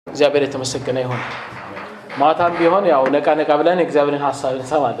እግዚአብሔር የተመሰገነ ይሁን። ማታም ቢሆን ያው ነቃ ብለን የእግዚአብሔርን ሐሳብ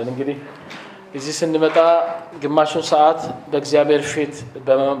እንሰማለን። እንግዲህ እዚህ ስንመጣ ግማሹን ሰዓት በእግዚአብሔር ፊት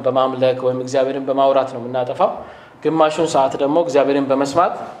በማምለክ ወይም እግዚአብሔርን በማውራት ነው የምናጠፋው። ግማሹን ሰዓት ደግሞ እግዚአብሔርን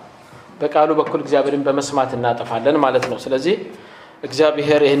በመስማት በቃሉ በኩል እግዚአብሔርን በመስማት እናጠፋለን ማለት ነው። ስለዚህ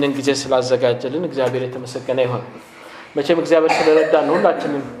እግዚአብሔር ይሄንን ጊዜ ስላዘጋጀልን እግዚአብሔር የተመሰገነ ይሁን። መቼም እግዚአብሔር ስለረዳን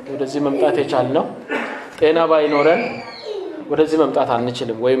ሁላችንም ወደዚህ መምጣት የቻልነው። ጤና ባይኖረን ወደዚህ መምጣት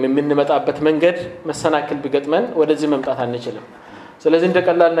አንችልም፣ ወይም የምንመጣበት መንገድ መሰናክል ቢገጥመን ወደዚህ መምጣት አንችልም። ስለዚህ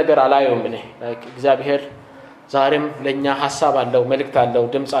እንደቀላል ነገር አላየውም እኔ እግዚአብሔር ዛሬም ለኛ ሐሳብ አለው፣ መልእክት አለው፣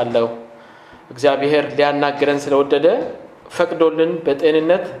 ድምጽ አለው። እግዚአብሔር ሊያናግረን ስለወደደ ፈቅዶልን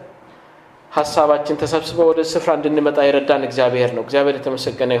በጤንነት ሐሳባችን ተሰብስበው ወደ ስፍራ እንድንመጣ ይረዳን እግዚአብሔር ነው። እግዚአብሔር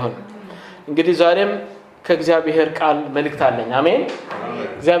የተመሰገነ ይሁን። እንግዲህ ዛሬም ከእግዚአብሔር ቃል መልእክት አለኝ። አሜን።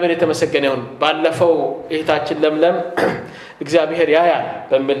 እግዚአብሔር የተመሰገነ ይሁን። ባለፈው እህታችን ለምለም እግዚአብሔር ያያል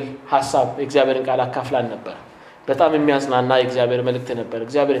በሚል ሐሳብ የእግዚአብሔርን ቃል አካፍላን ነበር። በጣም የሚያጽናና የእግዚአብሔር መልእክት ነበር።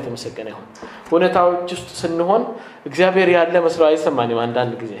 እግዚአብሔር የተመሰገነ ይሁን። ሁኔታዎች ውስጥ ስንሆን እግዚአብሔር ያለ መስሎ አይሰማንም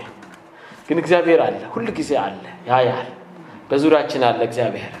አንዳንድ ጊዜ፣ ግን እግዚአብሔር አለ፣ ሁሉ ጊዜ አለ፣ ያያል፣ በዙሪያችን አለ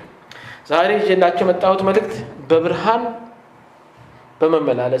እግዚአብሔር። ዛሬ ይዤላችሁ የመጣሁት መልእክት በብርሃን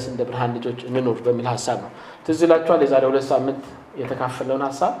በመመላለስ እንደ ብርሃን ልጆች እንኑር በሚል ሐሳብ ነው። ትዝ ይላችኋል የዛሬ 2 ሳምንት የተካፈለውን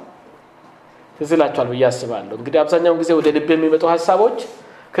ሐሳብ ትዝ ይላችኋል ብዬ አስባለሁ። እንግዲህ አብዛኛውን ጊዜ ወደ ልብ የሚመጡ ሐሳቦች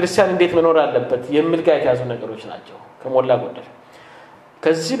ክርስቲያን እንዴት መኖር አለበት የሚል ጋር የተያዙ ነገሮች ናቸው ከሞላ ጎደል።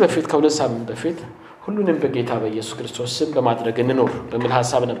 ከዚህ በፊት ከ2 ሳምንት በፊት ሁሉንም በጌታ በኢየሱስ ክርስቶስ ስም ለማድረግ እንኑር በሚል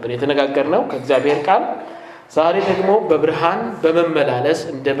ሐሳብ ነበር የተነጋገርነው ከእግዚአብሔር ቃል። ዛሬ ደግሞ በብርሃን በመመላለስ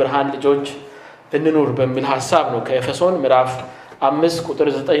እንደ ብርሃን ልጆች እንኑር በሚል ሐሳብ ነው ከኤፌሶን ምዕራፍ 5 ቁጥር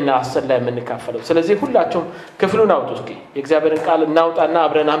 9 እና 10 ላይ የምንካፈለው። ስለዚህ ሁላችሁም ክፍሉን አውጡ እስኪ የእግዚአብሔርን ቃል እናውጣና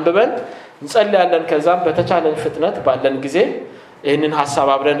አብረን አንብበን እንጸልያለን። ከዛም በተቻለን ፍጥነት ባለን ጊዜ ይህንን ሐሳብ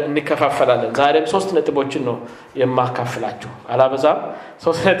አብረን እንከፋፈላለን። ዛሬም 3 ነጥቦችን ነው የማካፍላችሁ፣ አላበዛም።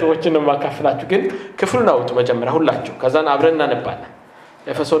 3 ነጥቦችን ነው የማካፍላችሁ፣ ግን ክፍሉን አውጡ መጀመሪያ ሁላችሁ፣ ከዛን አብረን እናነባለን።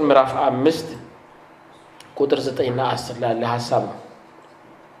 ኤፌሶን ምዕራፍ 5 ቁጥር 9 እና 10 ላይ ያለ ሐሳብ ነው።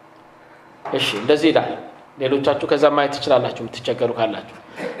 እሺ እንደዚህ ይላል። ሌሎቻችሁ ከዛ ማየት ትችላላችሁ የምትቸገሩ ካላችሁ።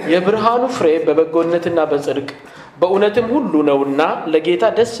 የብርሃኑ ፍሬ በበጎነትና በጽድቅ በእውነትም ሁሉ ነውና ለጌታ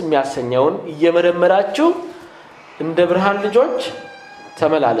ደስ የሚያሰኘውን እየመረመራችሁ እንደ ብርሃን ልጆች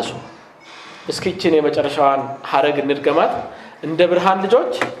ተመላለሱ። እስኪችን የመጨረሻዋን ሐረግ እንድገማት። እንደ ብርሃን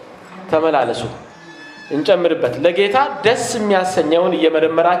ልጆች ተመላለሱ። እንጨምርበት። ለጌታ ደስ የሚያሰኘውን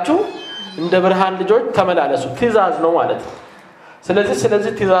እየመረመራችሁ እንደ ብርሃን ልጆች ተመላለሱ። ትእዛዝ ነው ማለት ነው። ስለዚህ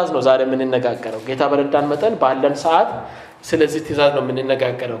ትእዛዝ ነው ዛሬ የምንነጋገረው። ጌታ በረዳን መጠን ባለን ሰዓት ስለዚህ ትእዛዝ ነው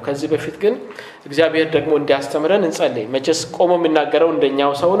የምንነጋገረው። ከዚህ በፊት ግን እግዚአብሔር ደግሞ እንዲያስተምረን እንጸልይ። መቼስ ቆሞ የሚናገረው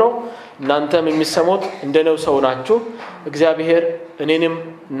እንደኛው ሰው ነው፣ እናንተም የሚሰሙት እንደነው ሰው ናችሁ። እግዚአብሔር እኔንም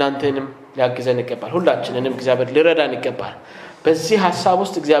እናንተንም ሊያግዘን ይገባል። ሁላችንንም እግዚአብሔር ሊረዳን ይገባል። በዚህ ሐሳብ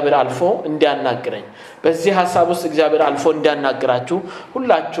ውስጥ እግዚአብሔር አልፎ እንዲያናግረኝ፣ በዚህ ሐሳብ ውስጥ እግዚአብሔር አልፎ እንዲያናግራችሁ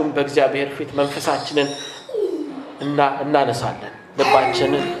ሁላችሁም በእግዚአብሔር ፊት መንፈሳችንን እናነሳለን፣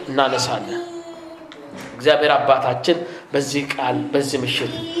 ልባችንን እናነሳለን። እግዚአብሔር አባታችን በዚህ ቃል በዚህ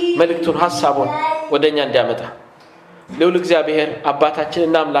ምሽት መልእክቱን ሐሳቡን ወደኛ እንዲያመጣ ልዑል እግዚአብሔር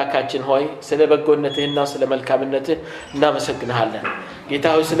አባታችንና አምላካችን ሆይ ስለ በጎነትህና ስለ መልካምነትህ እናመሰግንሃለን። ጌታ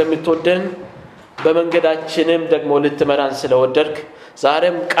ሆይ ስለምትወደን በመንገዳችንም ደግሞ ልትመራን ስለወደድክ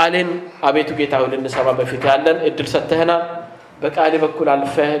ዛሬም ቃልን አቤቱ ጌታ ሆይ ልንሰማ በፊት ያለን እድል ሰጥተህናል። በቃል በኩል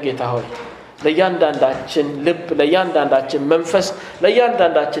አልፈህ ጌታ ሆይ ለእያንዳንዳችን ልብ፣ ለእያንዳንዳችን መንፈስ፣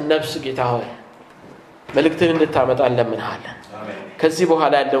 ለእያንዳንዳችን ነፍስ ጌታ ሆይ መልእክትን እንድታመጣ እንለምንሃለን። ከዚህ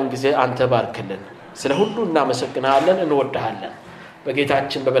በኋላ ያለውን ጊዜ አንተ ባርክልን። ስለ ሁሉ እናመሰግንሃለን፣ እንወድሃለን።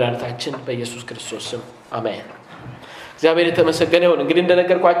 በጌታችን በመድኃኒታችን በኢየሱስ ክርስቶስ ስም አሜን። እግዚአብሔር የተመሰገነ ይሁን። እንግዲህ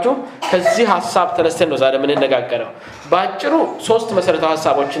እንደነገርኳችሁ ከዚህ ሐሳብ ተነስተን ነው ዛሬ የምንነጋገረው። ባጭሩ 3 መሰረታዊ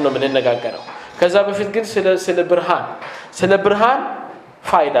ሐሳቦችን ነው የምንነጋገረው። ከዛ በፊት ግን ስለ ብርሃን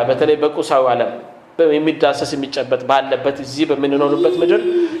ፋይዳ በተለይ በቁሳዊ ዓለም የሚዳሰስ የሚጨበጥ ባለበት እዚህ በምንኖርበት ምድር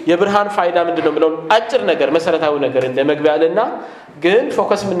የብርሃን ፋይዳ ምንድነው ብለው አጭር ነገር መሰረታዊ ነገር እንደመግቢያልና ግን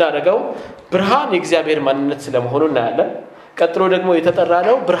ፎከስ የምናደርገው ብርሃን የእግዚአብሔር ማንነት ስለመሆኑ እናያለን። ቀጥሎ ደግሞ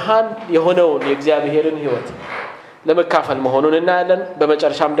የተጠራነው ብርሃን የሆነውን የእግዚአብሔርን ሕይወት ለመካፈል መሆኑን እናያለን።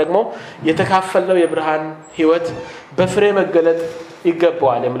 በመጨረሻም ደግሞ የተካፈልነው የብርሃን ሕይወት በፍሬ መገለጥ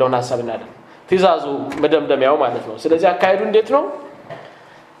ይገባዋል የሚለውን ሐሳብ እናያለን። ትእዛዙ መደምደሚያው ማለት ነው። ስለዚህ አካሄዱ እንዴት ነው?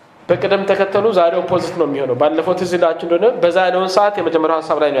 በቅደም ተከተሉ ዛሬ ኦፖዚት ነው የሚሆነው። ባለፈው ትዝ ይላችሁ እንደሆነ በዛ ያለውን ሰዓት የመጀመሪያው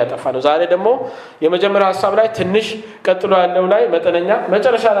ሐሳብ ላይ ነው ያጠፋነው። ዛሬ ደግሞ የመጀመሪያው ሐሳብ ላይ ትንሽ፣ ቀጥሎ ያለው ላይ መጠነኛ፣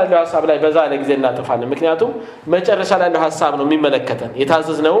 መጨረሻ ላይ ያለው ሐሳብ ላይ በዛ ያለ ጊዜ እናጠፋለን። ምክንያቱም መጨረሻ ላይ ያለው ሐሳብ ነው የሚመለከተን።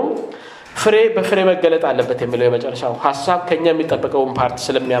 የታዘዝነው ፍሬ በፍሬ መገለጥ አለበት የሚለው የመጨረሻው ሐሳብ ከኛ የሚጠበቀውን ፓርት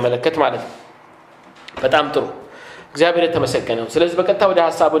ስለሚያመለክት ማለት ነው። በጣም ጥሩ እግዚአብሔር የተመሰገነው። ስለዚህ በቀጥታ ወደ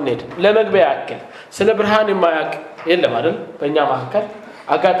ሐሳቡ እንሄድ። ለመግቢያ ያክል ስለ ብርሃን የማያውቅ የለም አይደል? በእኛ መካከል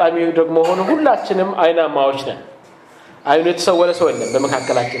አጋጣሚው ደግሞ ሆኖ ሁላችንም አይናማዎች ነን። አይኑ የተሰወረ ሰው የለም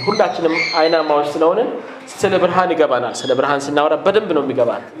በመካከላችን። ሁላችንም አይናማዎች ስለሆነን ስለ ብርሃን ይገባናል። ስለ ብርሃን ስናወራ በደንብ ነው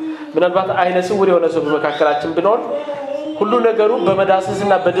የሚገባን። ምናልባት አይነ ስውር የሆነ ሰው በመካከላችን ቢኖር ሁሉ ነገሩ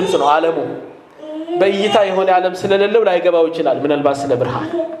በመዳሰስና በድምጽ ነው። ዓለሙ በእይታ የሆነ ዓለም ስለሌለው ላይገባው ይችላል ምናልባት ስለ ብርሃን።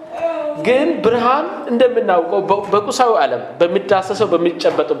 ግን ብርሃን እንደምናውቀው በቁሳዊ ዓለም በሚዳሰሰው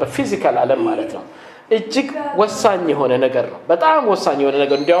በሚጨበጠው በፊዚካል ዓለም ማለት ነው እጅግ ወሳኝ የሆነ ነገር ነው። በጣም ወሳኝ የሆነ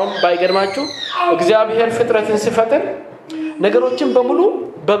ነገር። እንዲያውም ባይገርማችሁ እግዚአብሔር ፍጥረትን ሲፈጥር ነገሮችን በሙሉ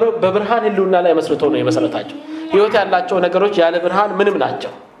በብርሃን ህልውና ላይ መስርቶ ነው የመሰረታቸው። ህይወት ያላቸው ነገሮች ያለ ብርሃን ምንም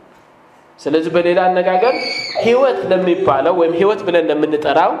ናቸው። ስለዚህ በሌላ አነጋገር ህይወት ለሚባለው ወይም ህይወት ብለን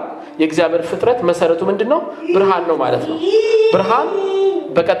ለምንጠራው የእግዚአብሔር ፍጥረት መሰረቱ ምንድነው? ብርሃን ነው ማለት ነው። ብርሃን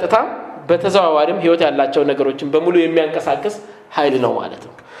በቀጥታ በተዘዋዋሪም ህይወት ያላቸው ነገሮችን በሙሉ የሚያንቀሳቅስ ኃይል ነው ማለት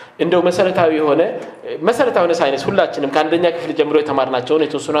ነው። እንደው መሰረታዊ የሆነ ሳይንስ ሁላችንም ከአንደኛ ክፍል ጀምሮ የተማርናቸውን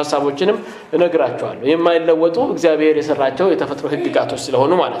የተወሰኑ ሐሳቦችንም እነግራችኋለሁ። የማይለወጡ እግዚአብሔር የሰራቸው የተፈጥሮ ህግጋቶች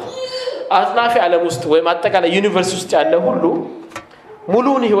ስለሆኑ ማለት ነው። አጽናፊ ዓለም ውስጥ ወይም አጠቃላይ ዩኒቨርስ ውስጥ ያለ ሁሉ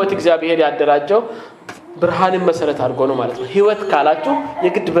ሙሉውን ህይወት እግዚአብሔር ያደራጀው ብርሃንን መሰረት አድርጎ ነው ማለት ነው። ህይወት ካላችሁ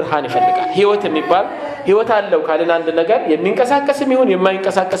የግድ ብርሃን ይፈልጋል። ህይወት የሚባል ህይወት አለው ካልን አንድ ነገር የሚንቀሳቀስም ይሁን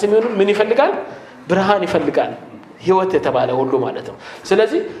የማይንቀሳቀስም ይሁን ምን ይፈልጋል? ብርሃን ይፈልጋል። ህይወት የተባለ ሁሉ ማለት ነው።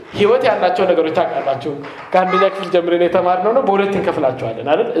 ስለዚህ ህይወት ያላቸው ነገሮች ታውቃላችሁ ከአንደኛ ክፍል ጀምረን የተማርነው ነው። በሁለት እንከፍላቸዋለን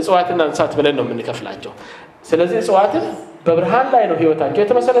አይደል? እጽዋትና እንስሳት ብለን ነው የምንከፍላቸው። ስለዚህ እጽዋትን በብርሃን ላይ ነው ህይወታቸው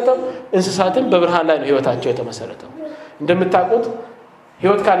የተመሰረተው፣ እንስሳትን በብርሃን ላይ ነው ህይወታቸው የተመሰረተው። እንደምታውቁት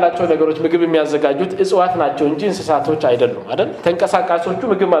ህይወት ካላቸው ነገሮች ምግብ የሚያዘጋጁት እጽዋት ናቸው እንጂ እንስሳቶች አይደሉም አይደል? ተንቀሳቃሾቹ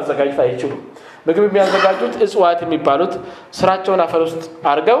ምግብ ማዘጋጀት አይችሉም። ምግብ የሚያዘጋጁት እጽዋት የሚባሉት ስራቸውን አፈር ውስጥ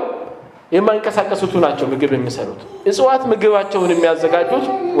አድርገው የማይንቀሳቀሱት ናቸው ምግብ የሚሰሩት። እጽዋት ምግባቸውን የሚያዘጋጁት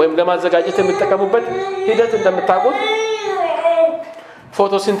ወይም ለማዘጋጀት የሚጠቀሙበት ሂደት እንደምታውቁት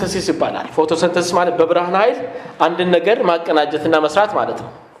ፎቶሲንተሲስ ይባላል። ፎቶሲንተሲስ ማለት በብርሃን ኃይል አንድን ነገር ማቀናጀትና መስራት ማለት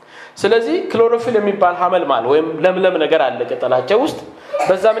ነው። ስለዚህ ክሎሮፊል የሚባል ሐመልማል ወይም ለምለም ነገር አለ ቅጠላቸው ውስጥ።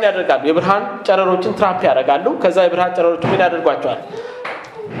 በዛ ምን ያደርጋሉ? የብርሃን ጨረሮችን ትራፕ ያደርጋሉ። ከዛ የብርሃን ጨረሮች ምን ያደርጓቸዋል?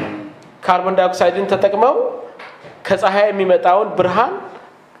 ካርቦን ዳይኦክሳይድን ተጠቅመው ከፀሐይ የሚመጣውን ብርሃን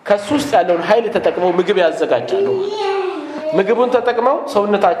ከሱ ውስጥ ያለውን ኃይል ተጠቅመው ምግብ ያዘጋጃሉ። ምግቡን ተጠቅመው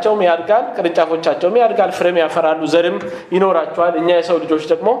ሰውነታቸውም ያድጋል፣ ቅርንጫፎቻቸውም ያድጋል፣ ፍሬም ያፈራሉ፣ ዘርም ይኖራቸዋል። እኛ የሰው ልጆች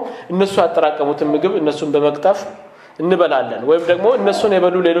ደግሞ እነሱ ያጠራቀሙትን ምግብ እነሱን በመቅጠፍ እንበላለን። ወይም ደግሞ እነሱን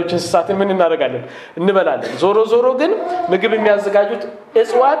የበሉ ሌሎች እንስሳትን ምን እናደርጋለን? እንበላለን። ዞሮ ግን ምግብ የሚያዘጋጁት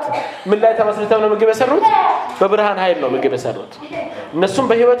እጽዋት ምን ላይ ተመስርተው ነው ምግብ የሰሩት? በብርሃን ኃይል ነው ምግብ የሰሩት። እነሱም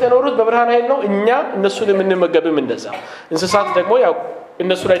በህይወት የኖሩት በብርሃን ኃይል ነው። እኛ እነሱን የምንመገብም እንደዛ። እንስሳት ደግሞ ያው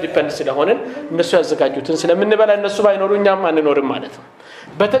እነሱ ላይ ዲፔንድ ስለሆነን እነሱ ያዘጋጁትን ስለምንበላ እነሱ ባይኖሩ እኛም አንኖርም ማለት ነው።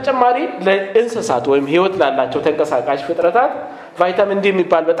 በተጨማሪ ለእንስሳት ወይም ህይወት ላላቸው ተንቀሳቃሽ ፍጥረታት ቫይታሚን ዲ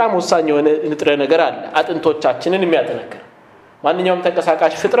የሚባል በጣም ወሳኝ የሆነ ንጥረ ነገር አለ፣ አጥንቶቻችንን የሚያጠነክር። ማንኛውም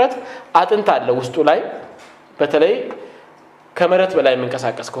ተንቀሳቃሽ ፍጥረት አጥንት አለ ውስጡ ላይ፣ በተለይ ከመሬት በላይ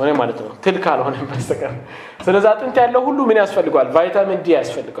የሚንቀሳቀስ ከሆነ ማለት ነው፣ ትል ካልሆነ በስተቀር። ስለዚህ አጥንት ያለው ሁሉ ምን ያስፈልጋል? ቫይታሚን ዲ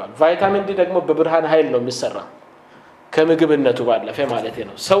ያስፈልጋል። ቫይታሚን ዲ ደግሞ በብርሃን ኃይል ነው የሚሰራው ከምግብነቱ ባለፈ ማለት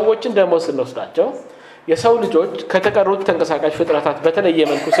ነው። ሰዎችን ደግሞ ስንወስዳቸው የሰው ልጆች ከተቀሩት ተንቀሳቃሽ ፍጥረታት በተለየ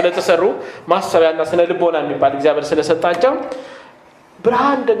መልኩ ስለተሰሩ ማሰቢያና ስነ ልቦና የሚባል እግዚአብሔር ስለሰጣቸው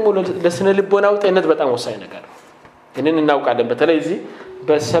ብርሃን ደግሞ ለስነ ልቦናው ጤንነት በጣም ወሳኝ ነገር ነው። እንን እናውቃለን። በተለይ እዚህ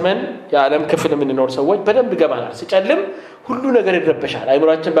በሰመን የዓለም ክፍል የምንኖር ሰዎች በደንብ ገባናል። ሲጨልም ሁሉ ነገር ይረበሻል፣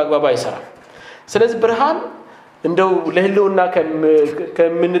 አይምሮአችን በአግባቡ አይሰራም። ስለዚህ ብርሃን እንደው ለህልውና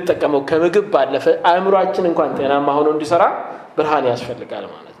ከምንጠቀመው ከምግብ ባለፈ አይምሮአችን እንኳን ጤናማ ሆኖ እንዲሰራ ብርሃን ያስፈልጋል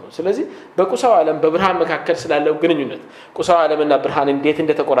ማለት ነው። ስለዚህ በቁሳው ዓለም በብርሃን መካከል ስላለው ግንኙነት ቁሳው ዓለምና ብርሃን እንዴት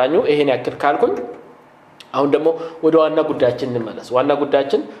እንደተቆራኙ ይሄን ያክል ካልኩኝ አሁን ደግሞ ወደ ዋና ጉዳያችን እንመለስ። ዋና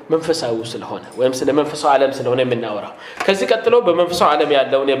ጉዳያችን መንፈሳዊ ስለሆነ ወይም ስለ መንፈሳው ዓለም ስለሆነ የምናወራው ከዚህ ቀጥሎ በመንፈሳው ዓለም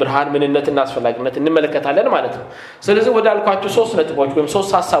ያለውን የብርሃን ምንነትና አስፈላጊነት እንመለከታለን ማለት ነው። ስለዚህ ወደ አልኳችሁ 3 ነጥቦች ወይም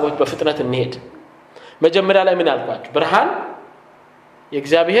 3 ሐሳቦች በፍጥነት እንሄድ። መጀመሪያ ላይ ምን አልኳችሁ? ብርሃን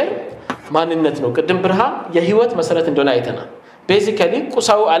የእግዚአብሔር ማንነት ነው። ቅድም ብርሃን የህይወት መሰረት እንደሆነ አይተናል። ቤዚካሊ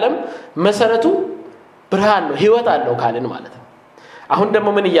ቁሳው ዓለም መሰረቱ ብርሃን ነው፣ ህይወት አለው ካልን ማለት ነው። አሁን ደግሞ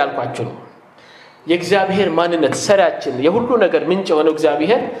ምን እያልኳችሁ ነው? የእግዚአብሔር ማንነት ሰሪያችን የሁሉ ነገር ምንጭ የሆነው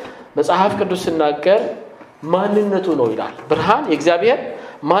እግዚአብሔር መጽሐፍ ቅዱስ ሲናገር ማንነቱ ነው ይላል። ብርሃን የእግዚአብሔር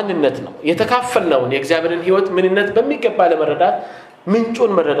ማንነት ነው። የተካፈልነውን የእግዚአብሔርን ህይወት ምንነት በሚገባ ለመረዳት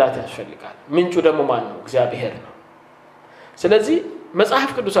ምንጩን መረዳት ያስፈልጋል። ምንጩ ደግሞ ማን ነው? እግዚአብሔር ነው። ስለዚህ መጽሐፍ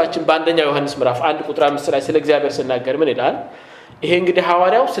ቅዱሳችን በአንደኛው ዮሐንስ ምዕራፍ 1 ቁጥር 5 ላይ ስለ እግዚአብሔር ሲናገር ምን ይላል? ይሄ እንግዲህ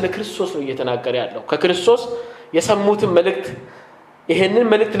ሐዋርያው ስለ ክርስቶስ ነው እየተናገረ ያለው። ከክርስቶስ የሰሙትን መልእክት ይሄንን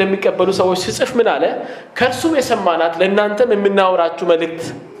መልእክት ለሚቀበሉ ሰዎች ሲጽፍ ምን አለ? ከርሱም የሰማናት ለእናንተም የምናወራችሁ መልእክት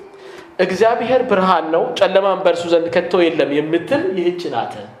እግዚአብሔር ብርሃን ነው፣ ጨለማም በእርሱ ዘንድ ከቶ የለም የምትል ይህች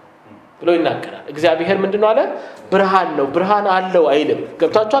ናት ብሎ ይናገራል። እግዚአብሔር ምንድነው አለ? ብርሃን ነው። ብርሃን አለው አይልም።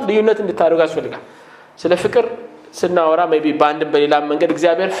 ገብታችኋል? ልዩነት እንድታደርጉ ያስፈልጋል። ስለ ፍቅር ስናወራ maybe በአንድም በሌላም መንገድ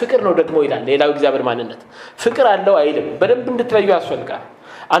እግዚአብሔር ፍቅር ነው ደግሞ ይላል። ሌላው እግዚአብሔር ማንነት ፍቅር አለው አይልም። በደንብ እንድትለዩ ያስፈልጋል።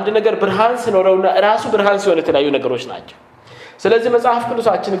 አንድ ነገር ብርሃን ሲኖረውና ራሱ ብርሃን ሲሆን የተለያዩ ነገሮች ናቸው። ስለዚህ መጽሐፍ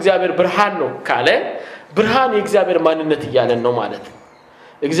ቅዱሳችን እግዚአብሔር ብርሃን ነው ካለ ብርሃን የእግዚአብሔር ማንነት ይያለን ነው ማለት ነው።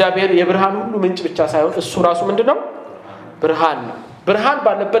 እግዚአብሔር የብርሃን ሁሉ ምንጭ ብቻ ሳይሆን እሱ ራሱ ምንድነው? ብርሃን ነው። ብርሃን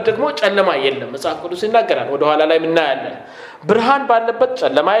ባለበት ደግሞ ጨለማ የለም። መጽሐፍ ቅዱስ ይናገራል። ወደ ኋላ ላይ ምን እናያለን? ብርሃን ባለበት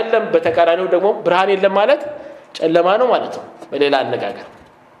ጨለማ የለም፣ በተቃራኒው ደግሞ ብርሃን የለም ማለት ጨለማ ነው ማለት ነው። በሌላ አነጋገር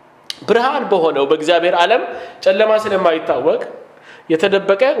ብርሃን በሆነው በእግዚአብሔር ዓለም ጨለማ ስለማይታወቅ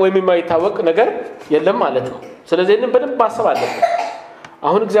የተደበቀ ወይም የማይታወቅ ነገር የለም ማለት ነው። ስለዚህ እንን በደንብ ማሰብ አለብን።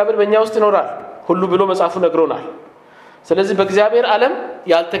 አሁን እግዚአብሔር በእኛ ውስጥ ይኖራል ሁሉ ብሎ መጽሐፉ ነግሮናል። ስለዚህ በእግዚአብሔር ዓለም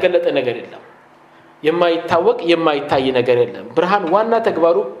ያልተገለጠ ነገር የለም፣ የማይታወቅ የማይታይ ነገር የለም። ብርሃን ዋና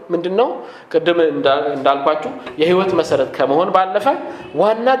ተግባሩ ምንድነው? ቅድም እንዳልኳችሁ የህይወት መሰረት ከመሆን ባለፈ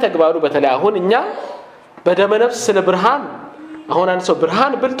ዋና ተግባሩ በተለይ አሁን እኛ በደመ ነፍስ ስለ ብርሃን አሁን አንድ ሰው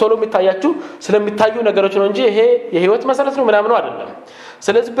ብርሃን ብል ቶሎ የሚታያችሁ ስለሚታዩ ነገሮች ነው እንጂ ይሄ የህይወት መሰረት ነው ምናምን አይደለም።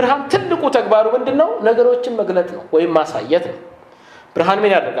 ስለዚህ ብርሃን ትልቁ ተግባሩ ምንድነው? ነገሮችን መግለጥ ነው ወይም ማሳየት ነው። ብርሃን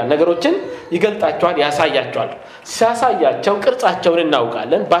ምን ያደርጋል? ነገሮችን ይገልጣቸዋል፣ ያሳያቸዋል። ሲያሳያቸው ቅርጻቸውን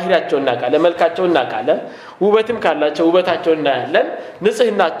እናውቃለን፣ ባህሪያቸውን እናውቃለን፣ መልካቸውን እናውቃለን። ውበትም ካላቸው ውበታቸውን እናያለን።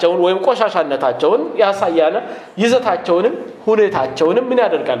 ንጽህናቸውን ወይም ቆሻሻነታቸውን ያሳያል። ይዘታቸውንም ሁኔታቸውንም ምን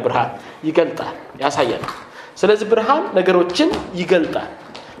ያደርጋል? ብርሃን ይገልጣል፣ ያሳያል። ስለዚህ ብርሃን ነገሮችን ይገልጣል።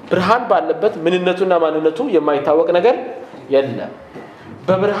 ብርሃን ባለበት ምንነቱና ማንነቱ የማይታወቅ ነገር የለም።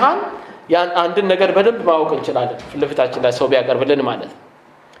 በብርሃን ያን አንድን ነገር በደንብ ማወቅ እንችላለን። ፍልፍታችን ላይ ሰው ቢያቀርብልን ማለት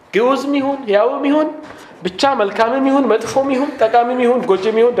ግዑዝም ይሁን ሕያውም ይሁን ብቻ መልካምም ይሁን መጥፎም ይሁን ጠቃሚም ይሁን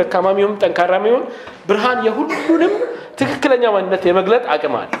ጎጂም ይሁን ደካማም ይሁን ጠንካራም ይሁን ብርሃን የሁሉንም ትክክለኛ ማንነት የመግለጥ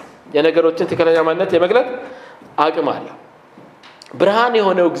አቅም አለው። የነገሮችን ትክክለኛ ማንነት የመግለጥ አቅም አለው። ብርሃን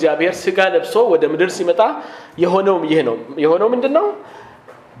የሆነው እግዚአብሔር ሥጋ ለብሶ ወደ ምድር ሲመጣ የሆነውም ይሄ ነው። የሆነው ምንድነው?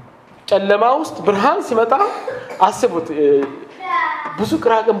 ጨለማ ውስጥ ብርሃን ሲመጣ አስቡት። ብዙ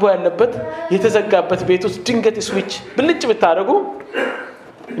ቅራቅንቦ ያለበት የተዘጋበት ቤት ውስጥ ድንገት ስዊች ብልጭ ብታደርጉ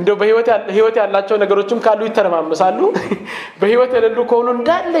እንደው በህይወት ያላቸው ነገሮችም ካሉ ይተረማመሳሉ። በህይወት የሌሉ ከሆኑ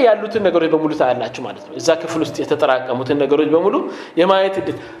እንዳለ ያሉትን ነገሮች በሙሉ ታያላችሁ ማለት ነው። እዛ ክፍል ውስጥ የተጠራቀሙትን ነገሮች በሙሉ የማየት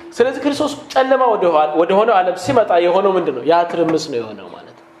እድል። ስለዚህ ክርስቶስ ጨለማ ወደ ሆነው ዓለም ሲመጣ የሆነው ምንድነው? ያ ትርምስ ነው የሆነው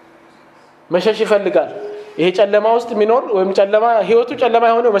ማለት ነው። መሸሽ ይፈልጋል። ይሄ ጨለማ ውስጥ የሚኖር ወይም ጨለማ ህይወቱ ጨለማ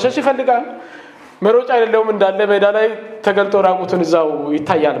የሆነው መሸሽ ይፈልጋል። መሮጫ አይደለም እንዳለ ሜዳ ላይ ተገልጦ ራቁቱን እዛው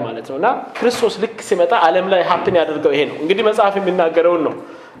ይታያል ማለት ነውና ክርስቶስ ልክ ሲመጣ ዓለም ላይ ሀፕን ያደርገው ይሄ ነው። እንግዲህ መጽሐፍ የሚናገረው ነው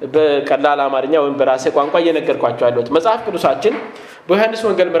በቀላል አማርኛ ወይም በራሴ ቋንቋ እየነገርኳችሁ ያለሁት። መጽሐፍ ቅዱሳችን በዮሐንስ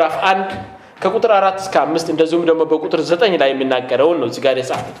ወንጌል ምዕራፍ 1 ከቁጥር 4 እስከ 5 እንደዚሁም ደግሞ በቁጥር 9 ላይ የሚናገረው ነው እዚህ ጋር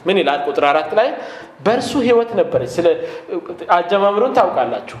የጻፍኩት። ምን ይላል? ቁጥር 4 ላይ በእርሱ ህይወት ነበረች። ስለ አጀማምሩን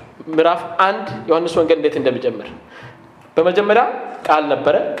ታውቃላችሁ። ምዕራፍ 1 ዮሐንስ ወንጌል እንዴት እንደሚጀምር በመጀመሪያ ቃል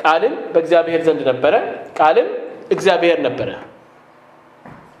ነበረ፣ ቃልም በእግዚአብሔር ዘንድ ነበረ፣ ቃልም እግዚአብሔር ነበረ።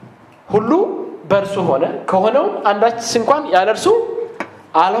 ሁሉ በእርሱ ሆነ፣ ከሆነው አንዳች እንኳን ያለ እርሱ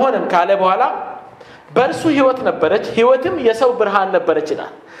አልሆነም ካለ በኋላ በእርሱ ህይወት ነበረች፣ ህይወትም የሰው ብርሃን ነበረች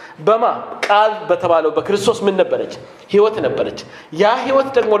ይላል። በማ ቃል በተባለው በክርስቶስ ምን ነበረች? ህይወት ነበረች። ያ ህይወት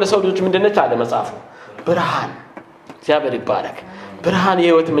ደግሞ ለሰው ልጆች ምንድነች አለ መጽሐፉ? ብርሃን። እግዚአብሔር ይባረክ። ብርሃን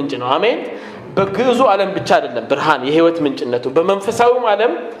የህይወት ምንጭ ነው። አሜን። በግዙ ዓለም ብቻ አይደለም ብርሃን የህይወት ምንጭነቱ፣ በመንፈሳዊም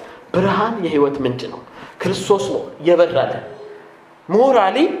ዓለም ብርሃን የህይወት ምንጭ ነው። ክርስቶስ ነው የበራልን።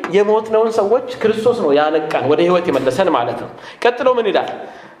 ሞራሊ የሞትነውን ሰዎች ክርስቶስ ነው ያነቃን፣ ወደ ህይወት የመለሰን ማለት ነው። ቀጥሎ ምን ይላል?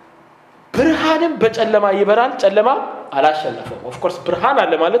 ብርሃንም በጨለማ ይበራል፣ ጨለማ አላሸነፈውም። ኦፍ ኮርስ ብርሃን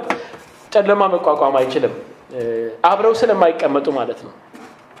አለ ማለት ጨለማ መቋቋም አይችልም፣ አብረው ስለማይቀመጡ ማለት ነው።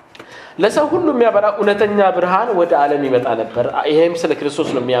 ለሰው ሁሉ የሚያበራ እውነተኛ ብርሃን ወደ ዓለም ይመጣ ነበር። ይሄም ስለ ክርስቶስ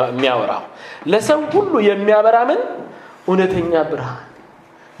ነው የሚያወራው። ለሰው ሁሉ የሚያበራ ምን? እውነተኛ ብርሃን፣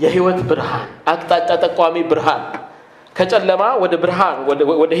 የህይወት ብርሃን፣ አቅጣጫ ጠቋሚ ብርሃን፣ ከጨለማ ወደ ብርሃን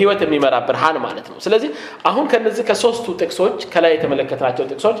ወደ ህይወት የሚመራ ብርሃን ማለት ነው። ስለዚህ አሁን ከነዚህ ከሶስቱ ጥቅሶች ከላይ የተመለከትናቸው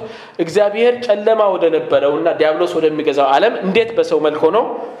ጥቅሶች እግዚአብሔር ጨለማ ወደ ነበረውና ዲያብሎስ ወደሚገዛው ዓለም እንዴት በሰው መልክ ሆኖ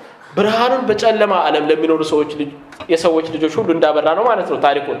ብርሃኑን በጨለማ ዓለም ለሚኖሩ ሰዎች የሰዎች ልጆች ሁሉ እንዳበራ ነው ማለት ነው።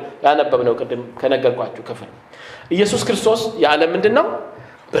 ታሪኩን ያነበብነው ቅድም ከነገርኳችሁ ክፍል ኢየሱስ ክርስቶስ የዓለም ምንድነው?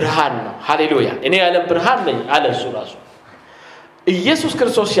 ብርሃን ነው። ሃሌሉያ። እኔ የዓለም ብርሃን ነኝ አለ እሱ ራሱ። ኢየሱስ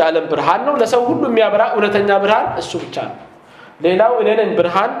ክርስቶስ የዓለም ብርሃን ነው ለሰው ሁሉ የሚያበራ እውነተኛ ብርሃን እሱ ብቻ ነው ሌላው እኔ ነኝ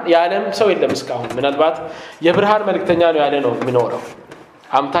ብርሃን የዓለም ሰው የለም እስካሁን ምናልባት የብርሃን መልእክተኛ ነው ያለ ነው የሚኖረው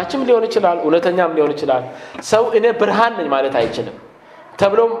አምታችም ሊሆን ይችላል እውነተኛም ሊሆን ይችላል ሰው እኔ ብርሃን ነኝ ማለት አይችልም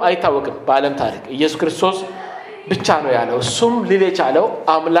ተብሎም አይታወቅም በዓለም ታሪክ ኢየሱስ ክርስቶስ ብቻ ነው ያለው እሱም ሊል የቻለው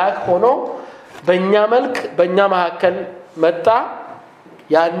አምላክ ሆኖ በእኛ መልክ በእኛ መካከል መጣ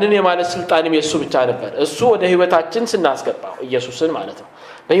ያንን የማለት ስልጣንም የሱ ብቻ ነበር እሱ ወደ ህይወታችን ስናስገባው ኢየሱስን ማለት ነው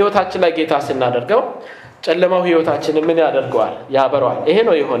በህይወታችን ላይ ጌታ ስናደርገው ጨለማው ህይወታችንን ምን ያደርገዋል ያበራዋል ይሄ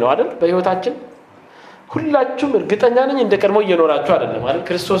ነው የሆነው አይደል በህይወታችን ሁላችሁም እርግጠኛ ነኝ እንደቀድሞ እየኖራችሁ አይደለም አይደል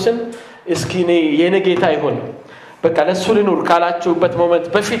ክርስቶስን እስኪ የኔ ጌታ ይሁን በቃ ለሱ ልኑር ካላችሁበት ሞመንት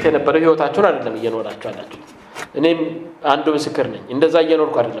በፊት የነበረው ህይወታችሁን አይደለም እየኖራችሁ አላችሁ እኔም አንዱ ምስክር ነኝ እንደዛ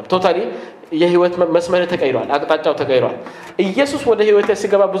እየኖርኩ አይደለም ቶታሊ የህይወት መስመር ተቀይሯል አቅጣጫው ተቀይሯል ኢየሱስ ወደ ህይወቴ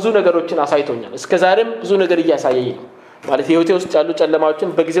ሲገባ ብዙ ነገሮችን አሳይቶኛል እስከዛሬም ብዙ ነገር እያሳየኝ ነው ማለት ህይወቴ ውስጥ ያሉ ጨለማዎችን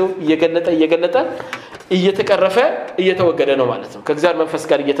በጊዜው እየገለጠ እየተቀረፈ እየተወገደ ነው ማለት ነው ከእግዚአብሔር መንፈስ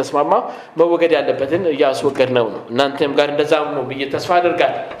ጋር እየተስማማ መወገድ ያለበትን እያስወገድነው ነው እናንተም ጋር እንደዛም ነው በየተስፋ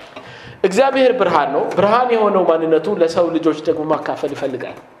አድርጋለሁ እግዚአብሔር ብርሃን ነው ብርሃን የሆነው ማንነቱ ለሰው ልጆች ደግሞ ማካፈል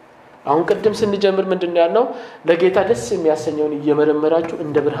ይፈልጋል አሁን ቀደም ስንጀምር ምንድነው ያለው ለጌታ ደስ የሚያሰኘውን እየመረመራችሁ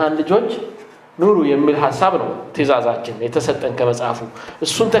እንደ ብርሃን ልጆች ኑሩ የሚል ሐሳብ ነው ትእዛዛችን የተሰጠን ከመጽሐፉ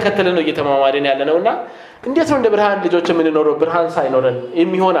እሱን ተከትለን ነው እየተማማረን ያለነውና እንዴት ነው እንደ ብርሃን ልጆች የምንኖረው ብርሃን ሳይኖረን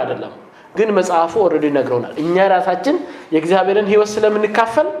የሚሆን አይደለም ግን መጽሐፉ ኦሬዲ ነግሮናል እኛ ራሳችን የእግዚአብሔርን ህይወት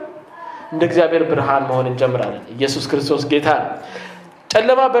ስለምንካፈል እንደ እግዚአብሔር ብርሃን መሆን እንጀምራለን ኢየሱስ ክርስቶስ ጌታ ነው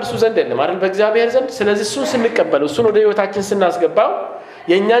ጨለማ በእርሱ ዘንድ የለም አይደል በእግዚአብሔር ዘንድ ስለዚህ እሱን ስንቀበል እሱን ወደ ህይወታችን ስናስገባው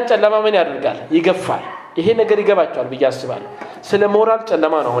የኛን ጨለማ ምን ያደርጋል ይገፋል ይሄ ነገር ይገባቸዋል በያስባል ስለ ሞራል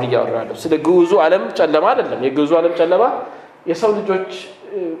ጨለማ ነው አሁን ያወራለው ስለ ግዑዙ ዓለም ጨለማ አይደለም የግዑዙ ዓለም ጨለማ የሰው ልጆች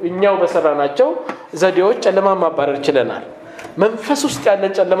እኛው በሰራናቸው ዘዴዎች ጨለማ ማባረር ይችላል መንፈስ ውስጥ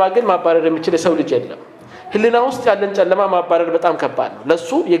ያለን ጨለማ ግን ማባረር የሚችል የሰው ልጅ የለም ህሊና ውስጥ ያለን ጨለማ ማባረር በጣም ከባድ ነው ለሱ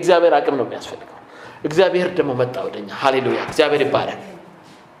የእግዚአብሔር አቅም ነው የሚያስፈልገው እግዚአብሔር ደግሞ መጣ ወደኛ ሃሌሉያ እግዚአብሔር ይባረክ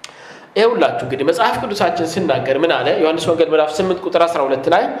ይኸውላችሁ እንግዲህ መጽሐፍ ቅዱሳችን ሲናገር ምን አለ ዮሐንስ ወንጌል ምዕራፍ 8 ቁጥር 12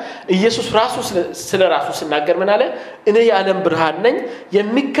 ላይ ኢየሱስ ራሱ ስለ ራሱ ሲናገር ምን አለ እኔ የዓለም ብርሃን ነኝ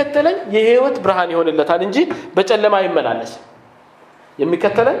የሚከተለኝ የህይወት ብርሃን ይሆንለታል እንጂ በጨለማ አይመላለስም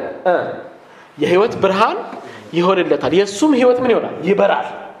የሚከተለኝ የህይወት ብርሃን ይሆንለታል የሱም ህይወት ምን ይሆናል ይበራል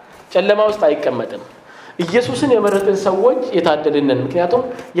ጨለማ ውስጥ አይቀመጥም ኢየሱስን የመረጥን ሰዎች የታደልነን ምክንያቱም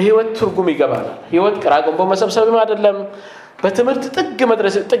የህይወት ትርጉም ይገባናል ህይወት ቀራቅንቦ መሰብሰብም አይደለም በትምህርት ጥግ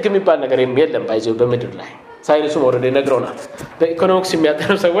መድረስ ጥግ የሚባል ነገር የለም ባይዘው በመድር ላይ ሳይንሱን ወረደ ነግረውናል በኢኮኖሚክስ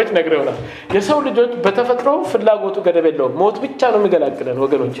የሚያጠኑ ሰዎች ነግረውናል የሰው ልጆች በተፈጥሮ ፍላጎቱ ገደብ የለውም ሞት ብቻ ነው የሚገላግለን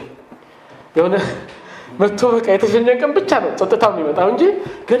ወገኖች የሆነ መጥቶ በቃ የተሸኘቀን ብቻ ነው ጸጥታው የሚመጣው እንጂ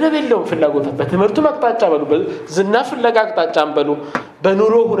ገደብ የለውም ፍላጎቱ በትምህርቱ አቅጣጫ በሉ በዝና ፍለጋ አቅጣጫም በሉ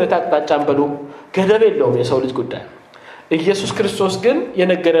በኑሮ ሁኔታ አቅጣጫም በሉ ገደብ የለውም የሰው ልጅ ጉዳይ ኢየሱስ ክርስቶስ ግን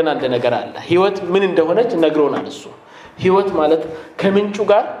የነገረን አንድ ነገር አለ ህይወት ምን እንደሆነች ነግሮናል እሱ ህይወት ማለት ከምንጩ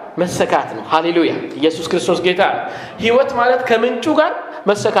ጋር መሰካት ነው ሃሌሉያ ኢየሱስ ክርስቶስ ጌታ ህይወት ማለት ከምንጩ ጋር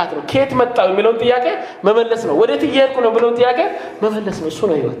መሰካት ነው ከየት መጣው የሚለውን ጥያቄ መመለስ ነው ወዴት እየሄድኩ ነው ብለውን ጥያቄ መመለስ ነው እሱ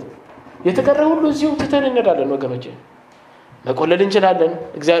ነው ህይወት የተቀረው ሁሉ እዚሁ ትተን እንሄዳለን ወገኖቼ መቆለል እንችላለን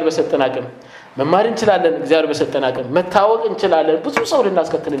እግዚአብሔር በሰጠን አቅም መማር እንችላለን እግዚአብሔር በሰጠን አቅም መታወቅ እንችላለን ብዙ ሰው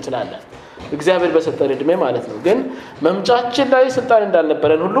ልናስከትል እንችላለን እግዚአብሔር በሰጠን እድሜ ማለት ነው ግን መምጫችን ላይ ስልጣን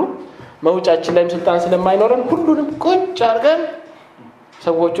እንዳልነበረን ሁሉ መውጫችን ላይም ስልጣን ስለማይኖረን ሁሉንም ቁጭ አድርገን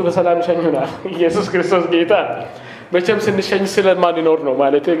ሰዎቹ በሰላም ሸኙናል ኢየሱስ ክርስቶስ ጌታ በቸም ስንሸኝ ስለማን ይኖር ነው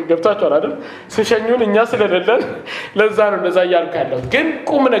ማለት ገብታችኋል አይደል ስንሸኙን እኛ ስለሌለን ለዛ ነው እንደዛ ያልካለው ግን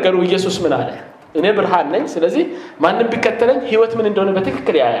ቁም ነገሩ ኢየሱስ ምን አለ እኔ ብርሃን ነኝ ስለዚህ ማንንም ቢከተለኝ ህይወት ምን እንደሆነ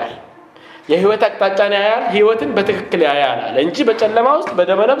በትክክል ያያል የህይወት አቅጣጫን ያያል ህይወትን በትክክል ያያል አለ እንጂ በጨለማ ውስጥ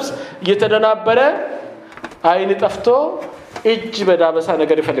በደመነፍስ እየተደናበረ አይን ጠፍቶ እጅ በዳበሳ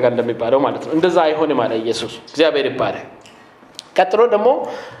ነገር ይፈልጋል እንደሚባለው ማለት ነው እንደዛ አይሆንም አለ ኢየሱስ እግዚአብሔር ይባረክ ቀጥሎ ደግሞ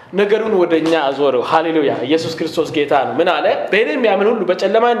ነገሩን ወደኛ አዞረው ሃሌሉያ ኢየሱስ ክርስቶስ ጌታ ነው ምን አለ በእኔ የሚያምን ሁሉ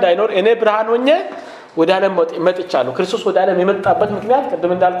በጨለማ እንዳይኖር እኔ ብርሃን ሆኜ ወደ ዓለም መጥቻለሁ ክርስቶስ ወደ ዓለም የመጣበት ምክንያት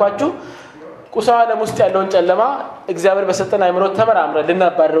ቀደም እንዳልኳችሁ ቁሳው ዓለም ውስጥ ያለውን ጨለማ እግዚአብሔር በሰጠን አእምሮ ተመራምረን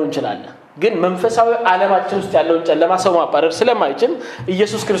ልናባረው እንችላለን ግን መንፈሳዊ ዓለማችን ውስጥ ያለውን ጨለማ ሰው ማባረር ስለማይችል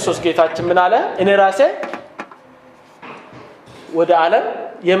ኢየሱስ ክርስቶስ ጌታችን ምን አለ እኔ ራሴ ወደ ዓለም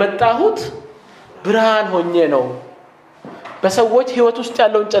የመጣሁት ብርሃን ሆኜ ነው በሰዎች ህይወት ውስጥ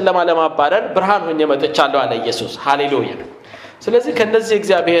ያለውን ጨለማ ለማባረር ብርሃን ሆኜ መጥቻለሁ አለ ኢየሱስ ሃሌሉያ ስለዚህ ከነዚህ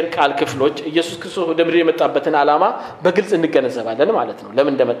እግዚአብሔር ቃል ክፍሎች ኢየሱስ ክርስቶስ ወደ ምድር የመጣበትን ዓላማ በግልጽ እንገነዘባለን ማለት ነው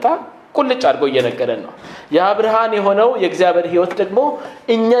ለምን እንደመጣ ቁልጭ አድርጎ እየነገረን ነው ያ ብርሃን የሆነው የእግዚአብሔር ህይወት ደግሞ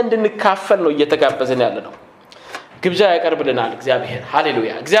እኛ እንድንካፈል ነው እየተጋበዘን ያለነው ግብዣ ያቀርብልናል እግዚአብሔር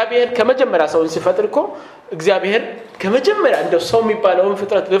ሃሌሉያ እግዚአብሔር ከመጀመሪያ ሰውን ሲፈጥር እኮ እግዚአብሔር ከመጀመሪያ እንደው ሰው የሚባለውን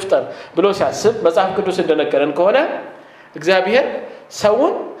ፍጥረት ልፍጠር ብሎ ሲያስብ መጽሐፍ ቅዱስ እንደነገረን ከሆነ እግዚአብሔር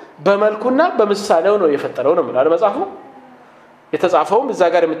ሰውን በመልኩና በምሳሌው ነው የፈጠረው ነው ማለት መጽሐፉ የተጻፈው እዛ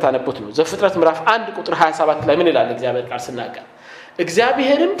ጋር የምታነቡት ነው ዘፍጥረት ምዕራፍ 1 ቁጥር 27 ላይ ምን ይላል እግዚአብሔር ቃል ሲናገር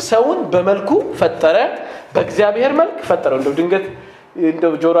እግዚአብሔርም ሰውን በመልኩ ፈጠረ በእግዚአብሔር መልክ ፈጠረው እንደው ድንገት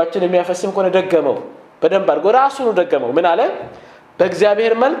እንደው ጆሮአችን የሚያፈስም ከሆነ ደገመው በደንብ አድርጎ ራሱን ደገመው ምን አለ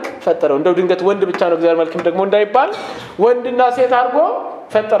በእግዚአብሔር መልክ ፈጠረው እንደው ድንገት ወንድ ብቻ ነው እግዚአብሔር መልክም ደግሞ እንዳይባል ወንድና ሴት አድርጎ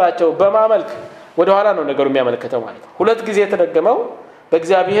ፈጠራቸው በማመልክ ወደ ኋላ ነው ነገሩ የሚያመለክተው ማለት ነው ሁለት ጊዜ የተደገመው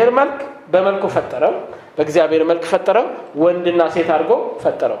በእግዚአብሔር መልክ በመልኩ ፈጠረው በእግዚአብሔር መልክ ፈጠረው ወንድና ሴት አድርጎ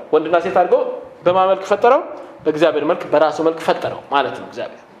ፈጠረው ወንድና ሴት አድርጎ በማመልክ ፈጠረው በእግዚአብሔር መልክ በራሱ መልክ ፈጠረው ማለት ነው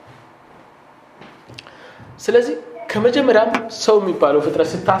እግዚአብሔር ስለዚህ ከመጀመሪያም ሰው የሚባለው ፍጥረት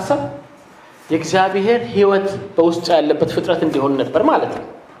ሲታሰብ የእግዚአብሔር ሕይወት በውስጡ ያለበት ፍጥረት እንዲሆን ነበር ማለት ነው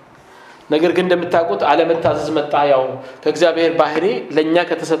ነገር ግን እንደምታውቁት አለመታዘዝ መጣ ያው ከእግዚአብሔር ባህሪ ለኛ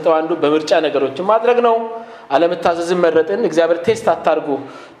ከተሰጠው አንዱ በምርጫ ነገሮችን ማድረግ ነው አለመታዘዝን መረጥን እግዚአብሔር ቴስት አታርጉ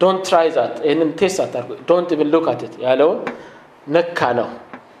don't try that ይሄንን ቴስት አታርጉ don't even look at it ያለው ነካ ነው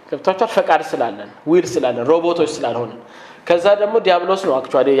ከብታቻር ፈቃድ ስላለን ዊል ስላለን ሮቦቶች ስላልሆነ ከዛ ደግሞ ዲያብሎስ ነው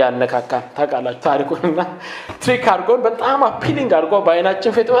አክቹአሊ ያነካካ ታቃላችሁ ታሪኩንና ትሪክ አርጎን በጣም አፒሊንግ አርጎ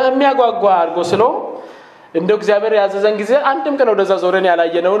ባይናችን ፈጥ የሚያጓጓ አርጎ ስለ እንደው እግዚአብሔር ያዘዘን ጊዜ አንድም ቀን ወደዛ ዞረን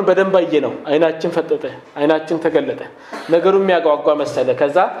ያላየነውን በደንብ አየነው አይናችን ፈጠጠ አይናችን ተገለጠ ነገሩ የሚያጓጓ መሰለ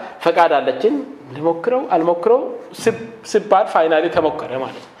ከዛ ፈቃድ አለችን ለሞክረው አልሞክረው ሲባል ፋይናሊ ተሞከረ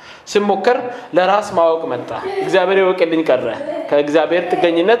ማለት ሲሞከር ለራስ ማወቅ መጣ እግዚአብሔር ይወቅልኝ ቀረ ከእግዚአብሔር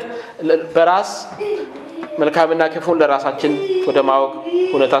ጥገኝነት በራስ መልካምና ክፉን ለራሳችን ወደ ማወቅ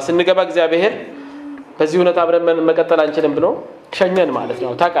ሁኔታ ስንገባ እግዚአብሔር በዚህ ሁኔታ አብረን መቀጠል አንችልም ብሎ ሸኘን ማለት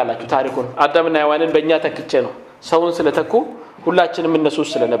ነው ታቃላችሁ ታሪኩን አዳምና ሔዋንን በእኛ ተክቼ ነው ሰውን ስለተኩ ሁላችንም እነሱ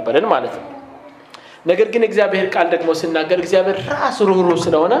ስለነበርን ማለት ነው ነገር ግን እግዚአብሔር ቃል ደግሞ ሲናገር እግዚአብሔር ራስ ሩህሩህ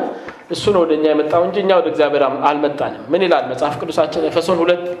ስለሆነ እሱ ነው ወደኛ የመጣው እንጂ እኛ ወደ እግዚአብሔር አልመጣንም ምን ይላል መጽሐፍ ቅዱሳችን ኤፌሶን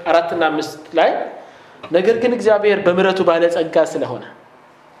 2:4 እና 5 ላይ ነገር ግን እግዚአብሔር በምህረቱ ባለጸጋ ስለሆነ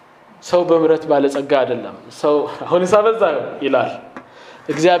ሰው በምህረት ባለጸጋ አይደለም ሰው አሁን ሳበዛው ይላል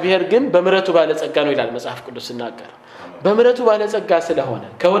እግዚአብሔር ግን በምህረቱ ባለጸጋ ነው ይላል መጽሐፍ ቅዱስ ሲናገር በምህረቱ ባለጸጋ ስለሆነ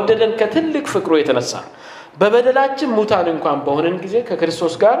ከወደደን ከትልቅ ፍቅሩ የተነሳ በበደላችን ሙታን እንኳን በሆነን ጊዜ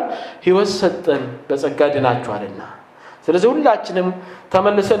ከክርስቶስ ጋር ሕይወት ሰጠን በጸጋ ድናችኋልና ስለዚህ ሁላችንም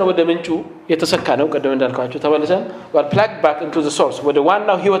ተመልሰን ወደ ምንጩ የተሰካ ነው ቀደም እንዳልኳችሁ ተመልሰን ወር plug back into the source ወደ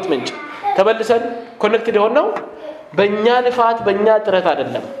ዋናው ሕይወት ምንጭ ተመልሰን ኮኔክትድ ሆነው በእኛ ልፋት በእኛ ጥረት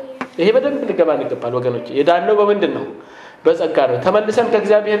አይደለም ይሄ በደንብ ልገባን ይገባል ወገኖች የዳነው በምንድነው በጸጋ ነው ተመልሰን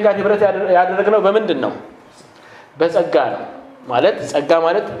ከእግዚአብሔር ጋር ህብረት ያደረግነው በምንድነው በጸጋ ነው ማለት ጸጋ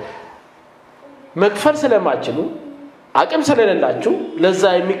ማለት መክፈል ስለማይችሉ አቅም ስለሌላችሁ ለዛ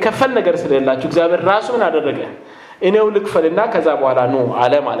የሚከፈል ነገር ስለሌላችሁ እግዚአብሔር ራሱ ምን አደረገ እኔው ልክፈልና ከዛ በኋላ ነው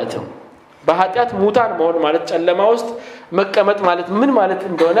አለ ማለት ነው በኃጢአት ሙታን መሆን ማለት ጨለማ ውስጥ መቀመጥ ማለት ምን ማለት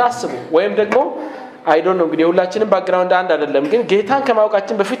እንደሆነ አስቡ ወይም ደግሞ I don't know እንግዲህ ሁላችንም ባክግራውንድ አንድ አይደለም ግን ጌታን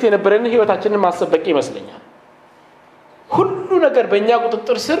ከማውቃችን በፊት የነበረን ህይወታችንን ማሰበቅ ይመስለኛል ሁሉ ነገር በእኛ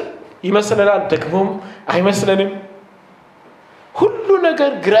ቁጥጥር ስር ይመስለናል ደግሞም አይመስለንም ሁሉ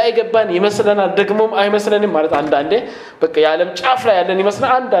ነገር ግራ ይገባን ይመስለናል ደግሞም አይመስለንም ማለት አንዳንዴ በቃ የዓለም ጫፍ ላይ ያለን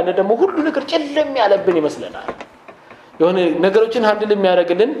ይመስላል አንዳንዴ ደግሞ ሁሉ ነገር ጨለም ያለብን ይመስለናል የሆነ ነገሮችን ሃንድል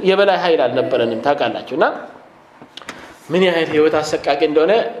የሚያደርግልን የበላይ ኃይል አልነበረንም ታውቃላችሁና ምን ያህል ህይወት አሰቃቂ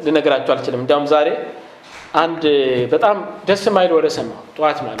እንደሆነ ልነግራችሁ አልችልም እንዳውም ዛሬ አንድ በጣም ደስ የማይል ወሬ ሰማሁ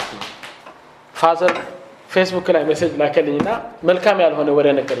ጧት ማለት ነው ፋዘር ፌስቡክ ላይ ሜሴጅ ላከልኝና መልካም ያልሆነ ወሬ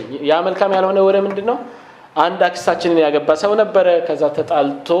ነገረኝ ያ መልካም ያልሆነ ወሬ ምንድነው አንድ አክስታችንን ያገባ ሰው ነበር ከዛ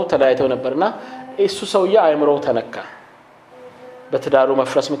ተጣልቶ ተለያይተው ነበርና እሱ ሰውዬ አይምሮው ተነካ በትዳሩ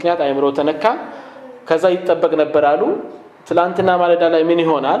መፍረስ ምክንያት አይምሮው ተነካ ከዛ ይጠበቅ ነበር አሉ ትላንትና ማለዳ ላይ ምን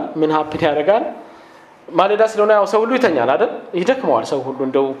ይሆናል ምን ሀፕን ያደርጋል ማለዳ ስለሆነ ያው ሰው ሁሉ ይተኛል አይደል ይደክመዋል ሰው ሁሉ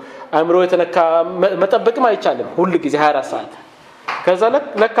እንደው አይምሮ የተነካ መጠበቅም አይቻልም ሁሉ ጊዜ 24 ሰዓት ከዛ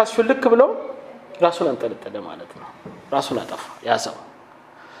ለካስ ፍልክ ብሎ ራሱን አንጠለጠለ ማለት ነው ራሱን አጠፋ ያ ሰው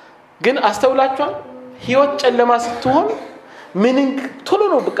ግን አስተውላችኋል ህይወት ጨለማ ስትሆን ምንን ቶሎ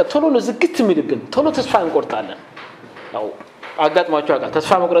ነው በቃ ቶሎ ነው ዝግት የሚልብን ቶሎ ተስፋ እንቆርጣለን ያው አጋጥማችሁ አቃ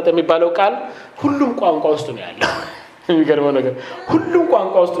ተስፋ መቁረጥ የሚባለው ቃል ሁሉም ቋንቋ ውስጥ ነው ያለው የሚገርመው ነገር ሁሉም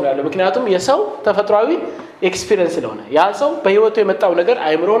ቋንቋ ውስጥ ነው ያለው ምክንያቱም የሰው ተፈጥሯዊ ኤክስፒሪየንስ ስለሆነ ያ ሰው በህይወቱ የመጣው ነገር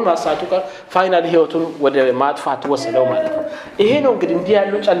አይምሮን ማሳቱ ጋር ፋይናል ህይወቱን ወደ ማጥፋት ወሰደው ማለት ነው ይሄ ነው እንግዲህ እንዲህ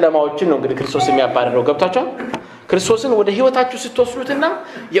ያሉ ጨለማዎችን ነው እንግዲህ ክርስቶስ የሚያባረረው ገብታችኋል ክርስቶስን ወደ ህይወታችሁ ስትወስዱትና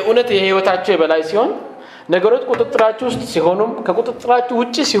የእውነት የህይወታችሁ የበላይ ሲሆን ነገሮች ቁጥጥራችሁ ውስጥ ሲሆኑም ከቁጥጥራችሁ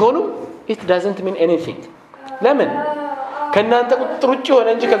ውጪ ሲሆኑም it doesn't mean anything ለምን ከናንተ ቁጥጥር ውጪ ሆነ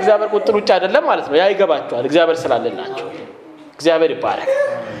እንጂ ከእግዚአብሔር ቁጥጥር ውጪ አይደለም ማለት ነው ያ ይገባቸዋል እግዚአብሔር ስላለላቸው እግዚአብሔር ይባረክ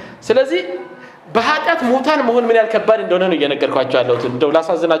ስለዚህ በኃጢአት ሙታን መሆን ምን ያልከባድ እንደሆነ ነው እየነገርኳችሁ ያለሁት እንደው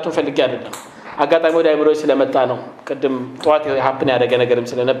ላሳዝናችሁ ፈልጌ አይደለም አጋጣሚ ወደ አይምሮዬ ስለመጣ ነው ቀደም ጧት ሀፕን ያደረገ ነገርም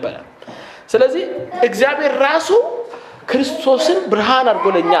ስለነበረ ስለዚህ እግዚአብሔር ራሱ ክርስቶስን ብርሃን አድርጎ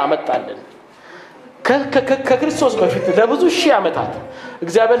ለኛ አመጣልን ከክርስቶስ በፊት ለብዙ ሺህ ዓመታት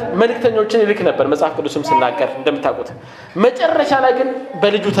እግዚአብሔር መልእክተኞችን ይልክ ነበር መጽሐፍ ቅዱስም ሲናገር እንደምታውቁት መጨረሻ ላይ ግን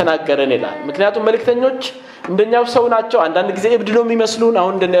በልጁ ተናገረን ይላል ምክንያቱም መልእክተኞች እንደኛው ሰው ናቸው አንዳንድ ጊዜ እብድ ነው የሚመስሉን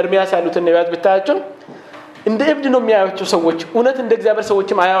አሁን እንደ ኤርሚያስ ያሉትን ነቢያት ብታያቸው እንደ እብድ ነው የሚያዩቸው ሰዎች እውነት እንደ እግዚአብሔር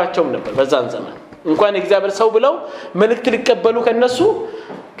ሰዎችም አያዋቸውም ነበር በዛን ዘመን እንኳን እግዚአብሔር ሰው ብለው መልእክት ሊቀበሉ ከነሱ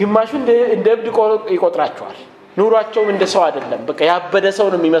ግማሹ እንደ እብድ ይቆጥራቸዋል ኑሯቸው እንደ ሰው አይደለም በቃ ያበደ ሰው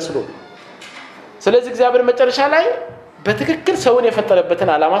ነው የሚመስሉ ስለዚህ እግዚአብሔር መጨረሻ ላይ በትክክል ሰውን የፈጠረበትን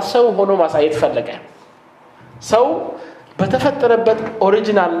ዓላማ ሰው ሆኖ ማሳየት ፈለገ ሰው በተፈጠረበት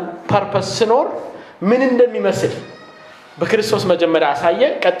ኦሪጂናል ፐርፐስ ሲኖር ምን እንደሚመስል በክርስቶስ መጀመሪያ አሳየ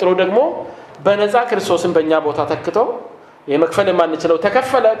ቀጥሎ ደግሞ በነፃ ክርስቶስን በእኛ ቦታ ተክቶ የመክፈል ማንችለው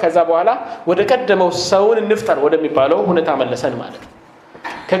ተከፈለ ከዛ በኋላ ወደ ቀደመው ሰውን እንፍጠር ወደሚባለው ሁኔታ መለሰን ማለት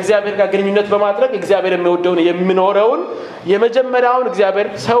ከእግዚአብሔር ጋር ግንኙነት በማድረግ እግዚአብሔር የሚወደውን የሚኖረውን የመጀመሪያውን እግዚአብሔር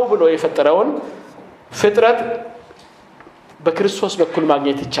ሰው ብሎ የፈጠረውን ፍጥረት በክርስቶስ በኩል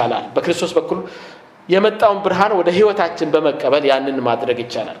ማግኘት ይቻላል በክርስቶስ በኩል የመጣውን ብርሃን ወደ ህይወታችን በመቀበል ያንን ማድረግ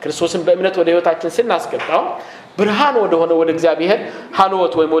ይቻላል ክርስቶስን በእምነት ወደ ህይወታችን ስናስገባው ብርሃን ወደ ሆነ ወደ እግዚአብሔር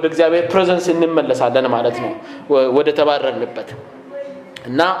ሃልወት ወይም ወደ እግዚአብሔር ፕሬዘንስ እንመለሳለን ማለት ነው ወደ ተባረርንበት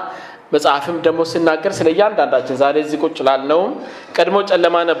እና መጽሐፍም ደግሞ ሲናገር ስለ ያንዳንዳችን ዛሬ እዚህ ቁጭ ላልነው ቀድሞ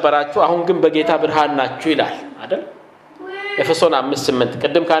ጨለማ ነበራችሁ አሁን ግን በጌታ ብርሃን ናችሁ ይላል አይደል ኤፌሶን 5:8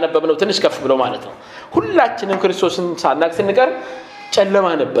 ቀደም ካነበብነው ትንሽ ከፍ ብሎ ማለት ነው ሁላችንም ክርስቶስን ሳናክ ስንቀር ጨለማ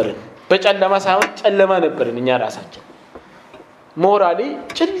ነበርን በጨለማ ሳይሆን ጨለማ ነበርን እኛ ራሳችን ሞራሊ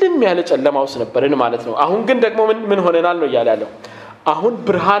ጨልም ያለ ጨለማ ውስጥ ነበርን ማለት ነው አሁን ግን ደግሞ ምን ሆነናል ነው ያለው አሁን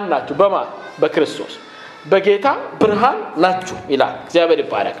ብርሃን ናችሁ በክርስቶስ በጌታ ብርሃን ናችሁ ይላል እግዚአብሔር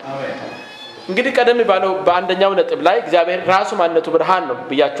ይባረክ እንግዲህ ቀደም ባለው በአንደኛው ነጥብ ላይ እግዚአብሔር ራሱ ማንነቱ ብርሃን ነው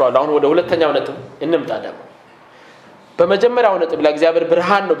ብያችኋለሁ አሁን ወደ ሁለተኛው ነጥብ እንምጣ ደግሞ በመጀመሪያው ነጥብ ላይ እግዚአብሔር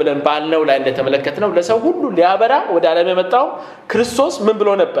ብርሃን ነው ብለን ባልነው ላይ እንደተመለከተነው ለሰው ሁሉ ሊያበራ ወደ ዓለም የመጣው ክርስቶስ ምን ብሎ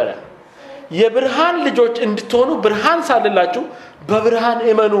ነበር የብርሃን ልጆች እንድትሆኑ ብርሃን ሳልላችሁ በብርሃን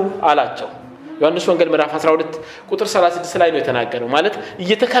እመኑ አላቸው ዮሐንስ ወንጌል ምዕራፍ 12 ቁጥር 36 ላይ ነው የተናገረው ማለት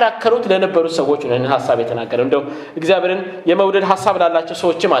እየተከራከሩት ለነበሩ ሰዎች ነው ሐሳብ የተናገረው እንደው እግዚአብሔርን የመውደድ ሐሳብ ላላቸው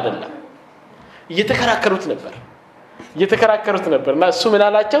ሰዎችም አይደለም እየተከራከሩት ነበርና እሱ ምን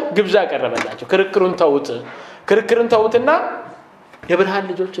አላቸው ግብዣ ያቀረበላቸው ክርክሩን ተውትና የብርሃን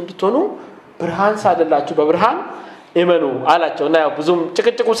ልጆች እንድትሆኑ ብርሃን ሳልላችሁ በብርሃን እመኑ አላቸውና ያው ብዙም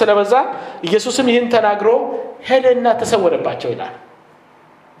ጭቅጭቁ ስለበዛ ኢየሱስም ይህን ተናግሮ ሄደና ተሰወረባቸው ይላል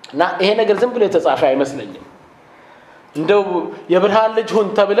እና ይሄ ነገር ዝም ብሎ የተጻፈ አይመስልኝም እንደው የብርሃን ልጅ ሁን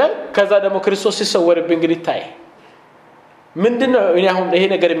ተብለ ከዛ ደግሞ ክርስቶስ ሲሰወርብን እንግዲህ ታይ ምንድነው እኔ አሁን ይሄ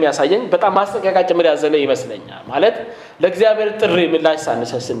ነገር የሚያሳየኝ በጣም ማስጠንቀቂያ ጭምር ያዘለ ይመስለኛል ማለት ለእግዚአብሔር ጥሪ ምላሽ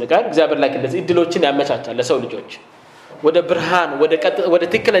ሳንሰጥ ስንቀር እግዚአብሔር ላይ እንደዚህ እድሎችን ያመቻቻል ለሰው ልጆች ወደ ብርሃን ወደ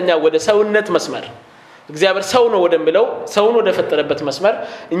ትክክለኛ ወደ ሰውነት መስመር እግዚአብሔር ሰው ነው ወደሚለው ሰውን ወደ ፈጠረበት መስመር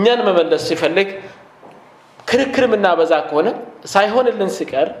እኛን መመለስ ሲፈልግ ክርክርም እናበዛ ከሆነ ሳይሆንልን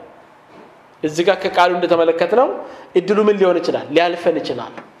ሲቀር እዚህ ጋር ከቃሉ እንደተመለከተነው እድሉ ምን ሊሆን ይችላል ሊያልፈን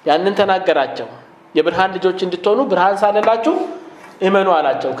ይችላል ያንን ተናገራቸው የብርሃን ልጆች እንድትሆኑ ብርሃን ሳልላችሁ እመኑ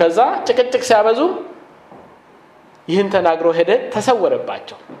አላቸው ከዛ ጭቅጭቅ ሲያበዙ ይህን ተናግሮ ሄደ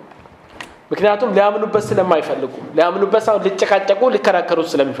ተሰወረባቸው ምክንያቱም ሊያምኑበት ስለማይፈልጉ ሊያምኑበት ሳይሆን ሊጨቃጨቁ ሊከራከሩ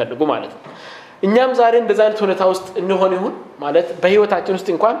ስለሚፈልጉ ማለት ነው እኛም ዛሬ እንደዛ አይነት ሁኔታ ውስጥ እንሆን ይሁን ማለት በህይወታችን ውስጥ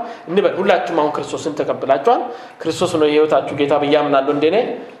እንኳን እንበል ሁላችሁም አሁን ክርስቶስን ተቀብላችኋል ክርስቶስ ነው የህይወታችሁ ጌታ በያምናለሁ እንደኔ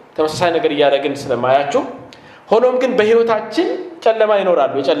ተመሳሳይ ነገር ያደረግን ስለማያችሁ ሆኖም ግን በህይወታችን ጨለማ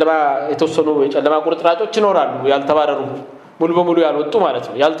ይኖራሉ የተወሰኑ የጨለማ ቁርጥራጮች ይኖራሉ ያልተባረሩ ሙሉ በሙሉ ያልወጡ ማለት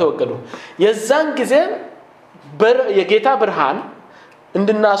ነው ያልተወገዱ የዛን ጊዜ የጌታ ብርሃን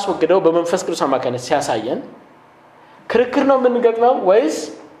እንድናስወግደው በመንፈስ ቅዱስ አማካኝነት ሲያሳየን ክርክር ነው የምንገጥመው ወይስ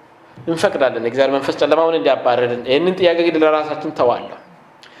እንፈቅዳለን እግዚአብሔር መንፈስ ጨለማውን እንዲያባረርን ይሄንን ጥያቄ ግን ለራሳችን ተዋለው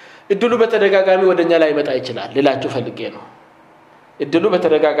እድሉ በተደጋጋሚ ወደኛ ላይ መጣ ይችላል ልላችሁ ፈልጌ ነው እድሉ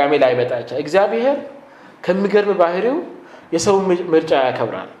በተደጋጋሚ ላይ መጣ ይችላል እግዚአብሔር ከሚገርም ባህሪው የሰው ምርጫ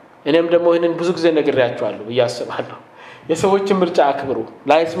ያከብራል እኔም ደግሞ ይሄንን ብዙ ጊዜ ነግሬያችኋለሁ ያስባለሁ የሰዎችን ምርጫ አክብሩ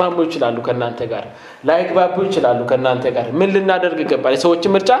ላይስማሙ ይችላሉ ከናንተ ጋር ላይግባቡ ይችላሉ ከናንተ ጋር ምን ልናደርግ ይገባል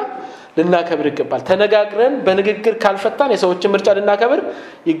የሰዎችን ምርጫ ልናከብር ይገባል ተነጋግረን በንግግር ካልፈታን የሰዎችን ምርጫ ልናከብር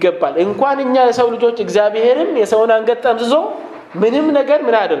ይገባል እንኳን እኛ የሰው ልጆች እግዚአብሔርም የሰውን አንገት ጠምዝዞ ምንም ነገር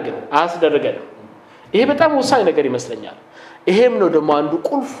ምን አያደርግም አያስደርገንም ይሄ በጣም ወሳኝ ነገር ይመስለኛል። ይሄም ነው ደግሞ አንዱ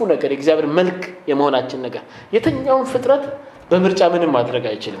ቁልፉ ነገር የእግዚአብሔር መልክ የመሆናችን ነገር። የትኛውን ፍጥረት በምርጫ ምንም ማድረግ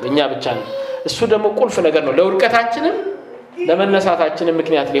አይችልም፣ እኛ ብቻ ነው። እሱ ደግሞ ቁልፍ ነገር ነው። ለውድቀታችንም ለመነሳታችንም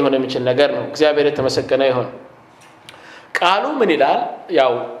ምክንያት ሊሆን የሚችል ነገር ነው። እግዚአብሔር የተመሰገነ ይሁን። ቃሉ ምን ይላል?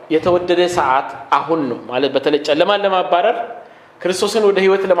 ያው የተወደደ ሰዓት አሁን ነው ማለት በተለይ ጨለማን ለማባረር ክርስቶስን ወደ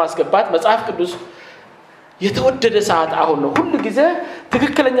ህይወት ለማስገባት መጽሐፍ ቅዱስ የተወደደ ሰዓት አሁን ነው። ሁሉ ጊዜ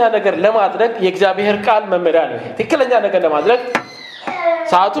ትክክለኛ ነገር ለማድረግ የእግዚአብሔር ቃል መመሪያ ነው። ትክክለኛ ነገር ለማድረግ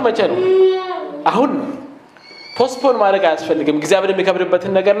ሰዓቱ መቼ ነው? አሁን። ፖስፖን ማድረግ አያስፈልግም። እግዚአብሔር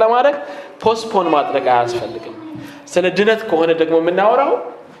የሚከብርበትን ነገር ለማድረግ ፖስፖን ማድረግ አያስፈልግም። ስለ ድነት ከሆነ ደግሞ የምናወራው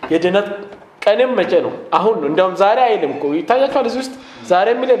የድነት ቀንም መቼ ነው? አሁን ነው። እንደውም ዛሬ አይልም እኮ ይታያችኋል። እዚህ ውስጥ ዛሬ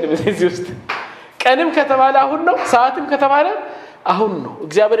የሚልም እዚህ ውስጥ ቀንም ከተባለ አሁን ነው፣ ሰዓትም ከተባለ አሁን ነው።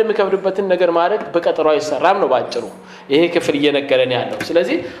 እግዚአብሔር የሚከብርበትን ነገር ማድረግ በቀጠሮ አይሰራም ነው ባጭሩ ይሄ ክፍል እየነገረን ያለው።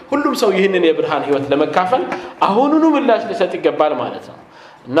 ስለዚህ ሁሉም ሰው ይህንን የብርሃን ህይወት ለመካፈል አሁኑኑ ምላሽ ሊሰጥ ይገባል ማለት ነው።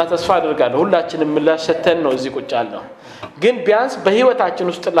 እና ተስፋ አድርጋለሁ ሁላችንም ምላሽ ሰተን ነው እዚህ ቁጭ ያልነው። ግን ቢያንስ በህይወታችን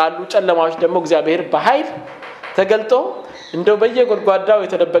ውስጥ ላሉ ጨለማዎች ደግሞ እግዚአብሔር በኃይል ተገልጦ እንደው በየጎድጓዳው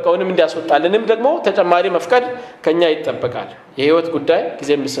የተደበቀውንም እንዲያስወጣልንም ደግሞ ተጨማሪ መፍቀድ ከኛ ይጠበቃል። የህይወት ጉዳይ ጊዜ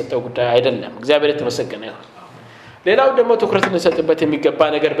የሚሰጠው ጉዳይ አይደለም። እግዚአብሔር የተመሰገነ ይሁን። ሌላው ደግሞ ትኩረት እንሰጥበት የሚገባ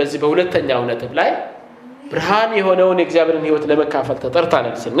ነገር በዚህ በሁለተኛው ነጥብ ላይ ብርሃን የሆነውን የእግዚአብሔርን ህይወት ለመካፈል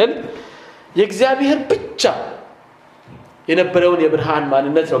ተጠርተናል ስንል የእግዚአብሔር ብቻ የነበረውን የብርሃን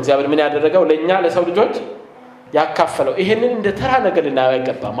ማንነት ነው እግዚአብሔር ምን ያደረገው ለኛ ለሰው ልጆች ያካፈለው። ይሄንን እንደ ተራ ነገር ልናየው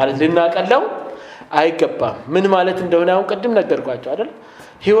አይገባም ማለት ልናቀለው አይገባም። ምን ማለት እንደሆነ አሁን ቀድም ነገርኳችሁ አይደል?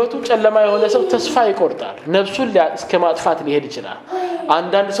 ህይወቱ ጨለማ የሆነ ሰው ተስፋ ይቆርጣል፣ ነፍሱን እስከ ማጥፋት ሊሄድ ይችላል።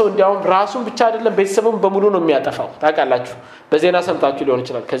 አንዳንድ ሰው እንዲያውም ራሱን ብቻ አይደለም ቤተሰቡን በሙሉ ነው የሚያጠፋው። ታውቃላችሁ፣ በዜና ሰምታችሁ ሊሆን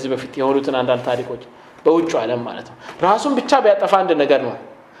ይችላል ከዚህ በፊት የሆኑትን አንዳንድ ታሪኮች በውጭ ዓለም ማለት ነው። ራሱን ብቻ ቢያጠፋ አንድ ነገር ነው፣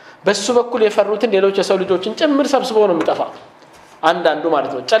 በሱ በኩል የፈሩትን ሌሎች የሰው ልጆችን ጭምር ሰብስቦ ነው የሚጠፋው አንዳንዱ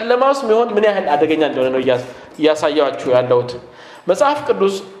ማለት ነው። ጨለማውስ ቢሆን ምን ያህል አደገኛ እንደሆነ ነው እያሳያችሁ ያለሁት። መጽሐፍ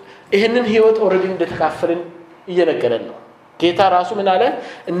ቅዱስ ይሄንን ህይወት ኦሬዲ እንደተካፈልን እየነገረን ነው። ጌታ ራሱ ምን አለ?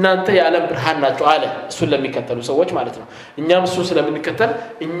 እናንተ የዓለም ብርሃን ናችሁ አለ፣ እሱን ለሚከተሉ ሰዎች ማለት ነው። እኛም እሱን ስለምንከተል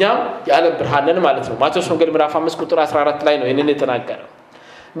እኛም የዓለም ብርሃን ነን ማለት ነው። ማቴዎስ ወንጌል ምዕራፍ 5 ቁጥር 14 ላይ ነው ይሄንን የተናገረው።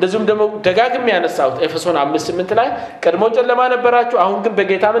 እንደዚሁም ደግሞ ደጋግሜ ያነሳሁት ኤፌሶን 5:8 ላይ ቀድሞ ጨለማ ነበራችሁ፣ አሁን ግን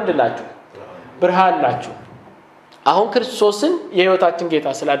በጌታ ምንድናችሁ? ብርሃን ናችሁ። አሁን ክርስቶስን የህይወታችን ጌታ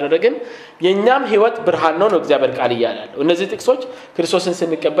ስላደረግን የኛም ህይወት ብርሃን ነው እግዚአብሔር ቃል ይያላል። እነዚህ ጥቅሶች ክርስቶስን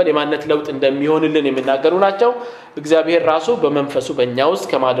ስንቀበል የማንነት ለውጥ እንደሚሆንልን የሚናገሩ ናቸው። እግዚአብሔር ራሱ በመንፈሱ በእኛ ውስጥ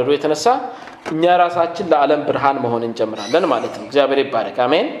ከማደሩ የተነሳ እኛ ራሳችን ለዓለም ብርሃን መሆን እንጀምራለን ማለት ነው። እግዚአብሔር ይባረክ።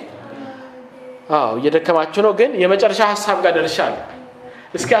 አሜን። እየደከማችሁ ነው፣ ግን የመጨረሻ ሐሳብ ጋር ደርሻለሁ።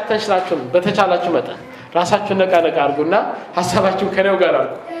 እስኪ አተንሽናችሁ በተቻላችሁ መጠን ራሳችሁን ነቃ አድርጉና ሐሳባችሁን ከኔው ጋር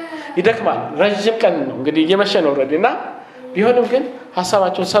አድርጉ። ይደክማል፣ ረጅም ቀን ነው እንግዲህ እየመሸ ነው ኦሬዲና። ቢሆንም ግን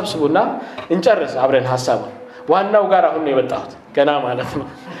ሐሳባችሁን ሰብስቡና እንጨርስ አብረን ሐሳቡን። ዋናው ጋር አሁን ነው የመጣሁት ገና ማለት ነው።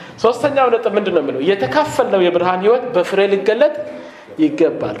 ሶስተኛው ነጥብ ምንድነው የሚለው? የተካፈልነው የብርሃን ህይወት በፍሬ ሊገለጥ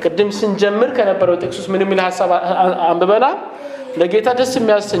ይገባል። ቅድም ስንጀምር ከነበረው ጥቅስ ምን የሚል ሐሳብ አንብበናል? ለጌታ ደስ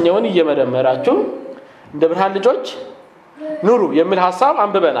የሚያሰኘውን እየመረመራችሁ እንደ ብርሃን ልጆች ኑሩ የሚል ሐሳብ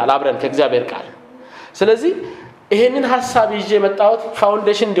አንብበናል አብረን ከእግዚአብሔር ቃል። ስለዚህ ይሄንን ሐሳብ ይዤ የመጣሁት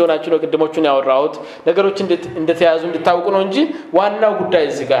ፋውንዴሽን እንዲሆናችሁ ነው። ቅድሞቹን ያወራሁት ነገሮች እንደተያዙ እንድታውቁ ነው እንጂ ዋናው ጉዳይ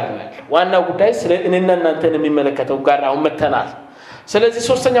እዚህ ጋር ነው ያለው። ዋናው ጉዳይ ስለ እኔና እናንተን የሚመለከተው ጋር አሁን መተናል። ስለዚህ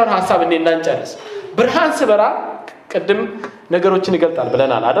ሶስተኛውን ሐሳብ እኔና እንጨርስ። ብርሃን ሲበራ ቅድም ነገሮችን ይገልጣል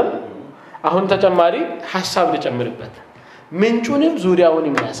ብለናል አይደል? አሁን ተጨማሪ ሐሳብ ልጨምርበት። ምንጩንም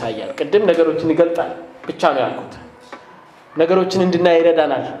ዙሪያውንም ያሳያል። ቅድም ነገሮችን ይገልጣል ብቻ ነው ያልኩት፣ ነገሮችን እንድናይ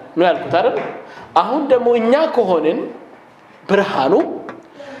ይረዳናል ነው ያልኩት አይደል? አሁን ደግሞ እኛ ከሆነን ብርሃኑ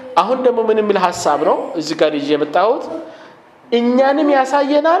አሁን ደግሞ ምን የሚል ሐሳብ ነው እዚህ ጋር ይዤ የመጣሁት? እኛንም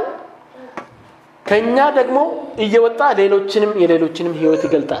ያሳየናል፣ ከኛ ደግሞ እየወጣ የሌሎችንም ህይወት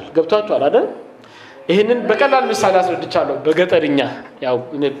ይገልጣል። ገብቷችኋል አይደል? ይሄንን በቀላል ምሳሌ አስረድቻለሁ። በገጠርኛ ያው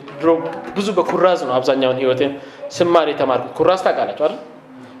ድሮ ብዙ በኩራዝ ነው አብዛኛውን ህይወቴን ስማር የተማርኩት። ኩራዝ ታውቃላችሁ አይደል?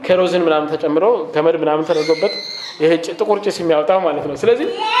 ከሮዝን ምናምን ተጨምሮ ገመድ ምናምን ተደርጎበት ይሄ ጥቁር ጭስ የሚያወጣው ማለት ነው። ስለዚህ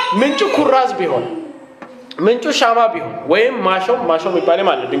ምንጩ ኩራዝ ቢሆን ምንጩ ሻማ ቢሆን ወይም ማሾ የሚባለው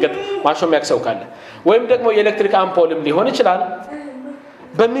ማለት ድንገት ማሾ የሚያክሰው ካለ ወይም ደግሞ የኤሌክትሪክ አምፖልም ሊሆን ይችላል።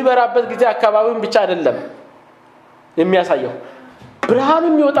 በሚበራበት ጊዜ አካባቢውን ብቻ አይደለም የሚያሳየው፣ ብርሃኑ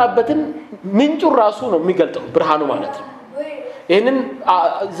የሚወጣበትን ምንጩ ራሱ ነው የሚገልጠው ብርሃኑ ማለት ነው። ይሄንን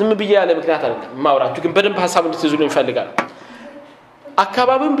ዝም ብዬ ያለ ምክንያት አይደለም ማውራችሁ፣ ግን በደንብ ሐሳብ እንድትይዙ ነው ይፈልጋል።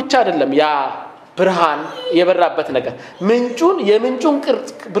 አካባቢውን ብቻ አይደለም ያ ብርሃን የበራበት ነገር ምንጩን የምንጩን ቅርጽ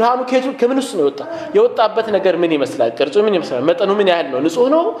ብርሃኑ ከምንስ ነው የወጣበት ነገር ምን ይመስላል ቅርጹ ምን ይመስላል መጠኑ ምን ያህል ነው ንጹህ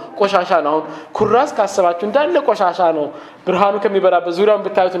ነው ቆሻሻ ነው ኩራስ ካሰባችሁ እንዳለ ቆሻሻ ነው ብርሃኑ ከሚበራበት ዙሪያውን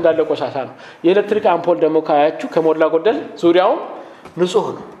ብታዩት እንዳለ ቆሻሻ ነው የኤሌክትሪክ አምፖል ደግሞ ካያችሁ ከሞላ ጎደል ዙሪያው ንጹህ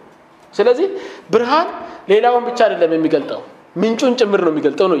ነው ስለዚህ ብርሃን ሌላውን ብቻ አይደለም የሚገልጠው ምንጩን ጭምር ነው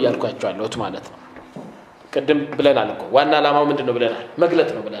የሚገልጠው ነው ያልኳችሁ አለውት ማለት ነው ቀደም ብለናል እኮ ዋና ዓላማው ምንድነው ብለናል መግለጥ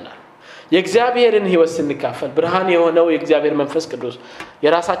ነው ብለናል የእግዚአብሔርን ህይወት ስንካፈል ብርሃን የሆነው የእግዚአብሔር መንፈስ ቅዱስ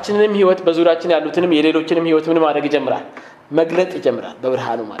የራሳችንንም ህይወት በዙሪያችን ያሉትንም የሌሎችንም ህይወት ምን ማድረግ ይጀምራል መግለጥ ይጀምራል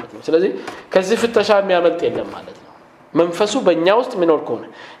በብርሃኑ ማለት ነው ስለዚህ ከዚህ ፍተሻ የሚያመልጥ የለም ማለት ነው መንፈሱ በእኛ ውስጥ ምኖር ከሆነ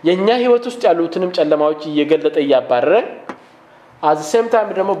የኛ ህይወት ውስጥ ያሉትንም ጨለማዎች እየገለጠ ያባረረ at the same time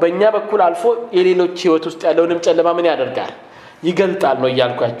ደግሞ በእኛ በኩል አልፎ የሌሎች ህይወት ውስጥ ያለውንም ጨለማ ምን ያደርጋል ይገልጣል ነው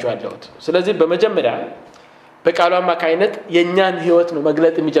ያልኳችሁ ያለሁት ስለዚህ በመጀመሪያ በቃሉ አማካይነት የኛን ህይወት ነው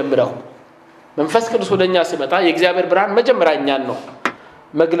መግለጥ የሚጀምረው መንፈስ ቅዱስ ወደኛ ሲመጣ የእግዚአብሔር ብርሃን መጀመሪያ እኛን ነው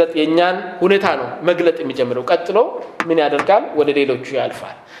መግለጥ የኛን ሁኔታ ነው መግለጥ የሚጀምረው ቀጥሎ ምን ያደርጋል ወደ ሌሎቹ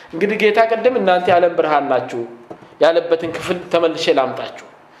ያልፋል እንግዲህ ጌታ ቀደም እናንተ ያለም ብርሃን ናችሁ ያለበትን ክፍል ተመልሼ ላምጣችሁ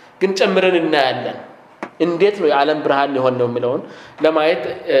ግን ጨምረን እናያለን እንዴት ነው የዓለም ብርሃን ሊሆን ነው የሚለውን ለማየት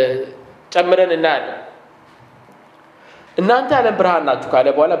ጨምረን እናያለን እናንተ ያለም ብርሃን ናችሁ ካለ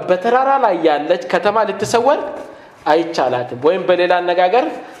በኋላ በተራራ ላይ ያለች ከተማ ልትሰወር አይቻላትም ወይም በሌላ አነጋገር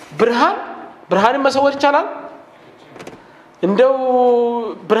ብርሃንን መሰወር ይቻላል እንደው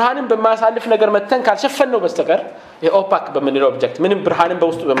ብርሃንን በማያሳልፍ ነገር መተን ካልሸፈነው በስተቀር የኦፓክ በመንለው ኦብጀክት ምንም ብርሃንን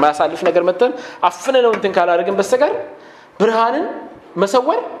በውስጡ በማያሳልፍ ነገር መተን አፍነነው እንትን ካላደረግን በስተቀር ብርሃንን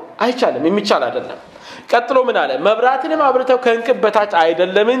መሰወር አይቻልም የሚቻል አይደለም ቀጥሎ ምን አለ መብራትንም አብርተው ከእንቅብ በታች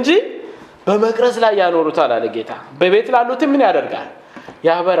አይደለም እንጂ በመቅረዝ ላይ ያኖሩታል አለ ጌታ በቤት ላሉት ምን ያደርጋል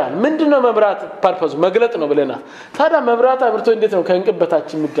ያበራል ምንድነው መብራት ፐርፖዝ መግለጥ ነው ብለና ታዲያ መብራት አብርቶ እንዴት ነው ከእንቅብ በታች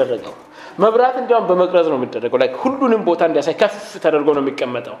የሚደረገው መብራት እንዲያውም በመቅረዝ ነው የሚደረገው like ሁሉንም ቦታ እንዲያሳይ ከፍ ተደርጎ ነው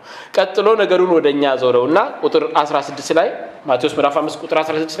የሚቀመጠው ቀጥሎ ነገሩን ወደኛ ዞረውና ቁጥር 16 ላይ ማቴዎስ ምዕራፍ 5 ቁጥር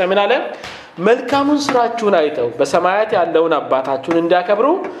 16 ላይ ምን አለ መልካሙን ስራችሁን አይተው በሰማያት ያለውን አባታችሁን እንዲያከብሩ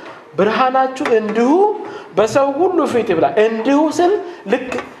ብርሃናችሁ እንዲሁ በሰው ሁሉ ፊት ይብራ እንዲሁ ስል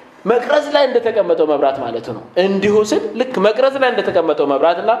ልክ መቅረዝ ላይ እንደተቀመጠው መብራት ማለት ነው እንዲሁ ስል ልክ መቅረዝ ላይ እንደተቀመጠው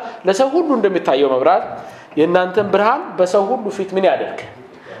መብራትና ለሰው ሁሉ እንደሚታየው መብራት የእናንተን ብርሃን በሰው ሁሉ ፊት ምን ያደርግ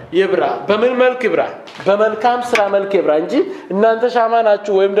ይብራ በምን መልክ ይብራ በመልካም ስራ መልክ ይብራ እንጂ እናንተ ሻማ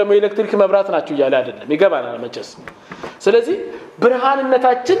ናችሁ ወይም ደግሞ ኤሌክትሪክ መብራት ናችሁ ይያለ አይደለም ይገባናል መጨስ ስለዚህ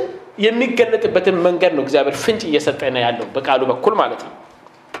ብርሃንነታችን የሚገለጥበትን መንገድ ነው እግዚአብሔር ፍንጭ እየሰጠነ ያለው በቃሉ በኩል ማለት ነው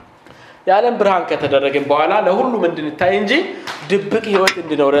የዓለም ብርሃን ከተደረገን በኋላ ለሁሉም እንድንታይ እንጂ ድብቅ ህይወት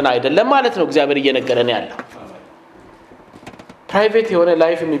እንድኖረን አይደለም ማለት ነው እግዚአብሔር እየነገረን ያለው ፕራይቬት የሆነ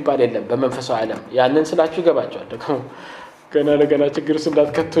ላይፍ የሚባል የለም በመንፈሳዊ ዓለም ያንን ስላችሁ ይገባችኋል ደግሞ ገና ችግር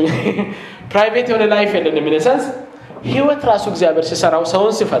እንዳትከቱኝ ፕራይቬት የሆነ ላይፍ የለንም ኢንሰንስ ህይወት ራሱ እግዚአብሔር ሲሰራው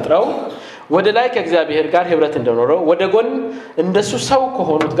ሰውን ሲፈጥረው ወደ ላይ ከእግዚአብሔር ጋር ህብረት እንደኖረው ወደ ጎን እንደሱ ሰው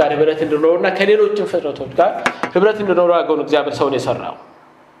ከሆኑት ጋር ህብረት እንደኖረውና ከሌሎችም ፍጥረቶች ጋር ህብረት እንደኖረው አገው እግዚአብሔር ሰውን የሰራው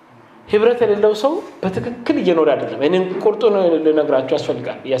ህብረት የሌለው ሰው በትክክል እየኖረ አይደለም እኔን ቁርጡን ልነግራችሁ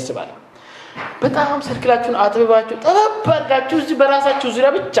ያስፈልጋል ያስባል በጣም ሰርክላችሁን አጥብባችሁ ተባባርጋችሁ እዚህ በራሳችሁ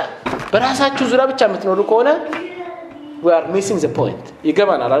ዙሪያ ብቻ የምትኖሩ ከሆነ we are missing the point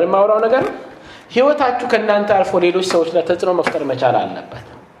ይገባናል አይደል ማውራው ነገር ህይወታችሁ ከናንተ አልፎ ሌሎች ሰዎች ላይ ተጽዕኖ መፍጠር መቻል አለበት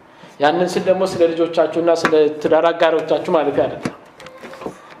ያንን ስለ ደግሞ ስለ ልጆቻችሁና ስለ ትዳር አጋሮቻችሁ ማለት አይደለም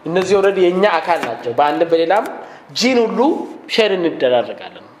እነዚህ ኦሬዲ የኛ አካል ናቸው በአንድ በሌላም ጂን ሁሉ ሼር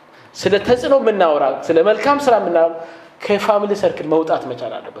እንደራረጋለን ስለ ተጽዕኖ ምናወራ ስለ መልካም ስራ ምናወራ ከፋሚሊ ሰርክል መውጣት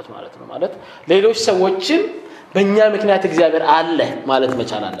መቻል አለበት ማለት ነው ማለት ሌሎች ሰዎችን በእኛ ምክንያት እግዚአብሔር አለ ማለት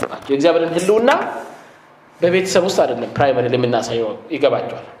መቻል አለባቸው የእግዚአብሔርን ህልውና በቤተሰብ ውስጥ አይደለም ፕራይመሪ ለምናሳየው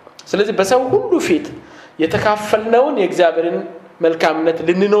ይገባቸዋል ስለዚህ በሰው ሁሉ ፊት የተካፈልነውን የእግዚአብሔርን መልካምነት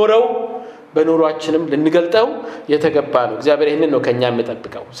ልንኖረው በኑሯችንም ልንገልጠው የተገባ ነው እግዚአብሔር ይሄንን ነው ከኛ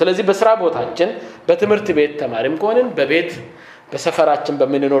የሚጠብቀው ስለዚህ በስራ ቦታችን በትምህርት ቤት ተማሪም ከሆነን በቤት በሰፈራችን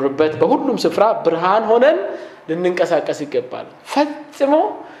በመንኖርበት በሁሉም ስፍራ ብርሃን ሆነን ልንንቀሳቀስ ይገባል ፈጽሞ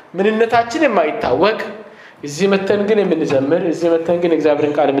ምንነታችን የማይታወቅ እዚህ መተን ግን የምንዘምር እዚህ መተን ግን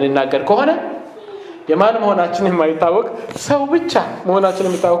እግዚአብሔርን ቃል የምንናገር ከሆነ የማን መሆናችን የማይታወቅ ሰው ብቻ መሆናችን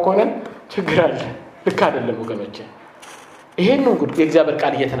የሚታወቅ ከሆነ ችግር አለ ልክ አይደለም ወገኖቼ ይሄን ነው ጉድ የእግዚአብሔር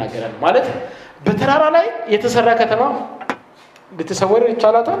ቃል እየተናገረ ነው ማለት በተራራ ላይ የተሰራ ከተማ ልትሰወር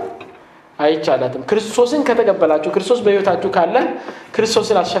ይቻላታል አይቻላትም ክርስቶስን ከተቀበላችሁ ክርስቶስ በህይወታችሁ ካለ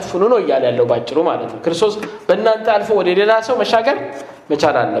ክርስቶስን አሸፍኑ ነው ይያለ ያለው ባጭሩ ማለት ነው ክርስቶስ በእናንተ አልፎ ወደ ሌላ ሰው መሻገር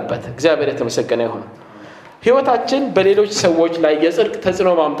መቻል አለበት እግዚአብሔር የተመሰገነ ይሁን ህይወታችን በሌሎች ሰዎች ላይ የጽድቅ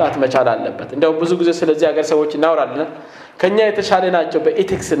ተጽዕኖ ማምጣት መቻል አለበት እንደው ብዙ ጊዜ ስለዚህ ሀገር ሰዎች እናወራለን ከኛ የተሻለ ናቸው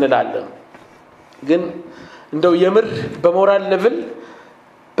በኤቲክስ እንላለን ግን እንደው የምር በሞራል ሌቭል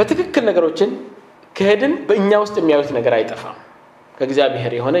በትክክል ነገሮችን ከሄድን በእኛ ውስጥ የሚያዩት ነገር አይጠፋም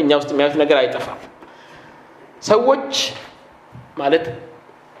ከእግዚአብሔር የሆነ እኛ ውስጥ የሚያዩት ነገር አይጠፋም ሰዎች ማለት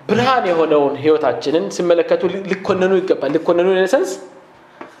ብርሃን የሆነውን ህይወታችንን ሲመለከቱ ሊኮነኑ ይገባል ሊኮነኑ ለሰንስ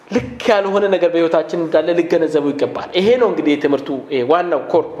ልክ ያልሆነ ነገር በህይወታችን እንዳለ ሊገነዘቡ ይገባል ይሄ ነው እንግዲህ የትምህርቱ ዋናው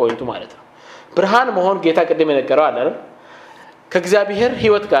ኮር ፖይንቱ ማለት ነው ብርሃን መሆን ጌታ ቀደም የነገረው አለ አይደል ከእግዚአብሔር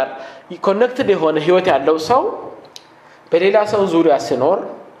ህይወት ጋር ኮኔክትድ የሆነ ህይወት ያለው ሰው በሌላ ሰው ዙሪያ ሲኖር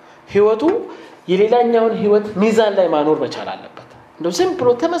ህይወቱ የሌላኛውን ህይወት ሚዛን ላይ ማኖር መቻል አለበት እንደው ዝም ብሎ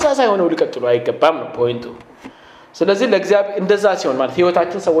ተመሳሳይ ሆነው ሊቀጥሉ አይገባም ነው ፖይንቱ ስለዚህ ለእግዚአብሔር እንደዛ ሲሆን ማለት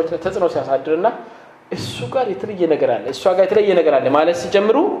ህይወታችን ሰዎች ተጽዕኖ ሲያሳድርና እሱ ጋር የተለየ ነገር አለ እሱ ጋር የተለየ ነገር አለ ማለት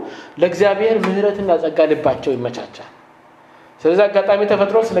ሲጀምሩ ለእግዚአብሔር ምህረትና ጸጋ ልባቸው ይመቻቻል ስለዚህ አጋጣሚ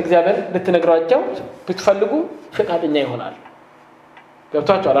ተፈጥሮ ስለ እግዚአብሔር ልትነግራቸው ብትፈልጉ ፈቃደኛ ይሆናል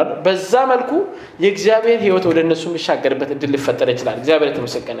ገብታችኋል አይደል በዛ መልኩ የእግዚአብሔር ህይወት ወደ እነሱ የሚሻገርበት እድል ሊፈጠር ይችላል እግዚአብሔር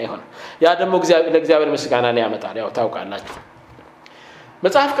የተመሰገነ ይሁን ያ ደግሞ ለእግዚአብሔር ምስጋናን ያመጣል ያው ታውቃላችሁ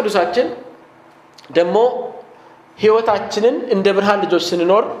መጽሐፍ ቅዱሳችን ደግሞ ህይወታችንን እንደ ብርሃን ልጆች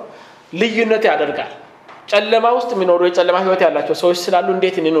ስንኖር ልዩነት ያደርጋል ጨለማ ውስጥ የሚኖሩ የጨለማ ህይወት ያላቸው ሰዎች ስላሉ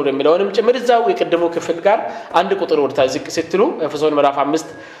እንዴት እንኖር የሚለውንም ጭምር እዛው የቀደመው ክፍል ጋር አንድ ቁጥር ወርታ ዝቅ ስትሉ ኤፌሶን ምዕራፍ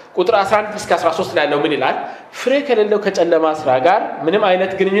 5 ቁጥር 11 እስከ 13 ላይ ያለው ምን ይላል ፍሬ ከሌለው ከጨለማ ስራ ጋር ምንም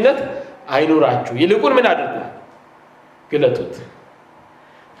አይነት ግንኙነት አይኖራችሁ ይልቁን ምን አድርጉ ግለጡት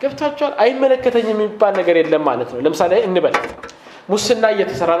ገብታችኋል አይመለከተኝም የሚባል ነገር የለም ማለት ነው ለምሳሌ እንበል ሙስና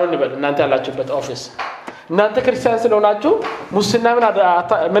እየተሰራ ነው እንበል እናንተ ያላችሁበት ኦፊስ እናንተ ክርስቲያን ስለሆናችሁ ሙስና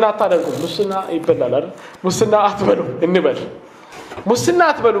ምን አታደርጉ ሙስና ይበላል አይደል ሙስና አትበሉ እንበል ሙስና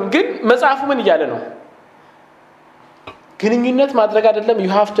አትበሉም ግን መጽሐፉ ምን ይያለ ነው ግንኙነት ማድረግ አይደለም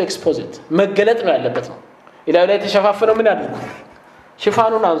you have to expose it መገለጥ ነው ያለበት ነው ኢላው ላይ ተሸፋፈነው ምን አድርጉ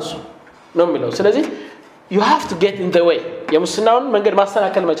ሽፋኑን አንሱ ነው የሚለው ስለዚህ you have to get in the way የሙስናውን መንገድ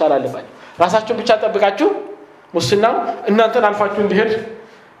ማስተካከል መቻል አለባችሁ ራሳችሁን ብቻ ተጠብቃችሁ ሙስናው እናንተን አልፋችሁ እንዲሄድ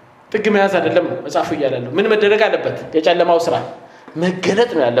ጥግ መያዝ አይደለም መጽሐፉ ይያለ ነው ምን መደረግ አለበት የጨለማው ስራ መገለጥ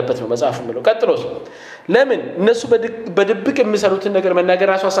ነው ያለበት ነው መጽሐፉ የሚለው ቀጥሎስ ለምን እነሱ በድብቅ የሚሰሩትን ነገር መናገር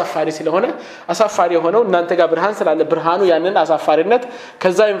ራሱ አሳፋሪ ስለሆነ አሳፋሪ ሆነው እናንተ ጋር ብርሃን ስላለ ብርሃኑ ያንን አሳፋሪነት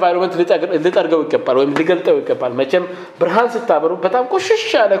ከዛ ኤንቫይሮንመንት ሊጠርገው ይገባል ወይም ሊገልጠው ይገባል መቼም ብርሃን ስታበሩ በጣም ቆሽሽ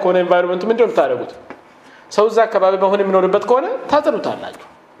ያለ ከሆነ ኤንቫይሮንመንት ምንድነው የምታደርጉት ሰው እዛ አካባቢ በሆነ የሚኖርበት ከሆነ ታጥሩታላችሁ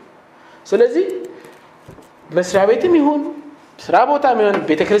ስለዚህ መስሪያ ቤትም ይሁን ስራ ቦታም ይሁን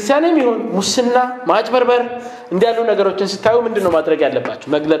ቤተክርስቲያንም ይሁን ሙስና ማጭበርበር እንዲያሉ ነገሮችን ስታዩ ምንድነው ማድረግ ያለባችሁ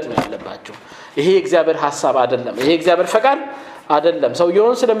መግለጥ ነው ያለባችሁ ይሄ እግዚአብሔር ሐሳብ አይደለም ይሄ እግዚአብሔር ፈቃድ አይደለም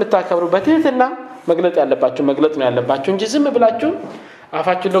ሰውየውን ስለምታከብሩ በትህትና መግለጥ ያለባችሁ መግለጥ ነው ያለባችሁ እንጂ ዝም ብላችሁ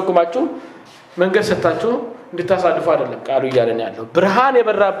አፋችሁን ለጉማችሁ መንገድ ሰጣችሁ እንድታሳልፉ አይደለም ቃሉ ይያለን ያለው ብርሃን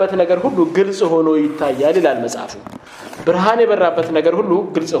የበራበት ነገር ሁሉ ግልጽ ሆኖ ይታያል ይላል መጽሐፉ ብርሃን የበራበት ነገር ሁሉ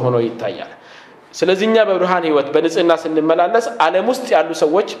ግልጽ ሆኖ ይታያል ስለዚህኛ በብርሃን ህይወት በንጽህና ስንመላለስ ዓለም ውስጥ ያሉ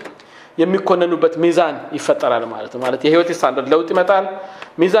ሰዎች የሚኮነኑበት ሚዛን ይፈጠራል ማለት ነው ማለት የህይወት ስታንዳርድ ለውጥ ይመጣል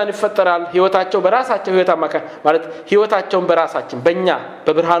ሚዛን ይፈጠራል ህይወታቸው በራሳቸው ህይወት አማካይ ማለት ህይወታቸውን በራሳችን በእኛ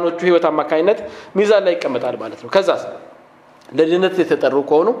በብርሃኖቹ ህይወት አማካይነት ሚዛን ላይ ይቀመጣል ማለት ነው ከዛስ ለድነት የተጠሩ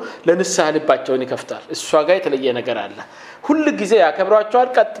ከሆኑ ለንስሐ ልባቸውን ይከፍታል እሷ ጋር የተለየ ነገር አለ ሁሉ ጊዜ ያከብሯቸዋል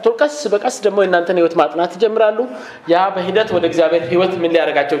ቀጥቶ ቀስ በቀስ ደግሞ እናንተን ህይወት ማጥናት ይጀምራሉ ያ በሂደት ወደ እግዚአብሔር ህይወት ምን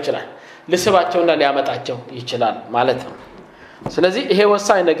ሊያደርጋቸው ይችላል ለስባቸውና ሊያመጣቸው ይችላል ማለት ነው ስለዚህ ይሄ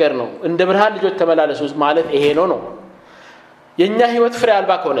ወሳኝ ነገር ነው እንደ ብርሃን ልጆች ተመላለሱ ማለት ይሄ ነው የኛ ህይወት ፍሬ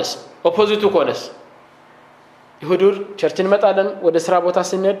አልባ ከሆነስ ኦፖዚቱ ከሆነስ ይሁዱር ቸርችን መጣለን ወደ ስራ ቦታ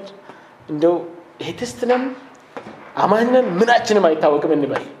ስንሄድ እንደው ኤቲስትነን አማንን ምናችንም አይታወቅም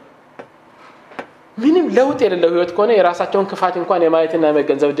እንበል ምንም ለውጥ የሌለው ህይወት ከሆነ የራሳቸውን ክፋት እንኳን የማየትና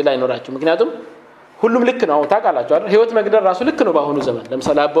የመገንዘብ እድል አይኖራቸው ምክንያቱም ሁሉም ልክ ነው ታውቃላችሁ አይደል ህይወት መግደል ራሱ ልክ ነው ባሁኑ ዘመን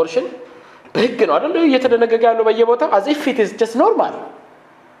ለምሳሌ አቦርሽን በህግ ነው አይደል እየተደነገገ ያለው በየቦታው as if it is just normal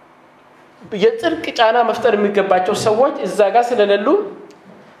የጽድቅ ጫና መፍጠር የሚገባቸው ሰዎች እዛ ጋር ስለሌሉ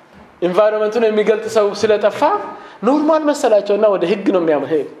ኢንቫይሮንመንቱን የሚገልጥ ሰው ስለጠፋ ኖርማል መሰላቸውና ወደ ህግ ነው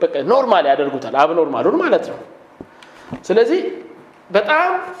የሚያመጣ በቃ ኖርማል ያደርጉታል አብኖርማሉን ማለት ነው ስለዚህ በጣም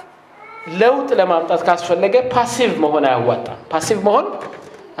ለውጥ ለማምጣት ካስፈለገ ፓሲቭ መሆን አያዋጣም ፓሲቭ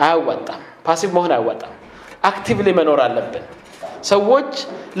መሆን አያዋጣም አክቲቭሊ መኖር አለብን ሰዎች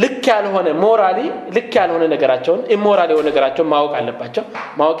ልክ ያልሆነ ሞራሊ ልክ ያልሆነ ነገራቸውን ኢሞራል የሆነ ነገራቸውን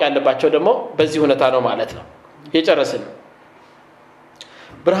ማወቅ ያለባቸው ደግሞ በዚህ ሁኔታ ነው ማለት ነው የጨረስን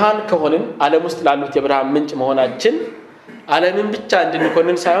ብርሃን ከሆነን ዓለም ውስጥ ላሉት የብርሃን ምንጭ መሆናችን ዓለምን ብቻ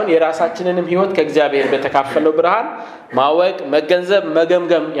እንድንኮንን ሳይሆን የራሳችንንም ህይወት ከእግዚአብሔር በተካፈለው ብርሃን ማወቅ መገንዘብ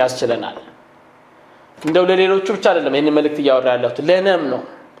መገምገም ያስችለናል እንደው ለሌሎቹ ብቻ አይደለም ይሄን መልእክት ያወራ ያለው ለነም ነው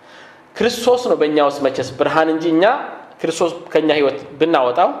ክርስቶስ ነው በእኛ ውስጥ መቸስ ብርሃን እንጂ እኛ ክርስቶስ ከኛ ህይወት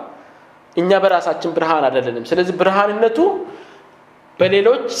ብናወጣው እኛ በራሳችን ብርሃን አይደለንም ስለዚህ ብርሃንነቱ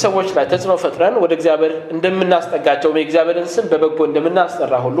በሌሎች ሰዎች ላይ ተጽዕኖ ፈጥረን ወደ እግዚአብሔር እንደምናስጠጋቸው የእግዚአብሔርን ስም በበጎ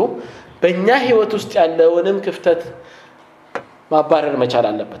እንደምናስጠራ ሁሉ በእኛ ህይወት ውስጥ ያለውንም ክፍተት ማባረር መቻል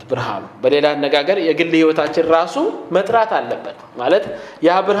አለበት ብርሃኑ በሌላ አነጋገር የግል ህይወታችን ራሱ መጥራት አለበት ማለት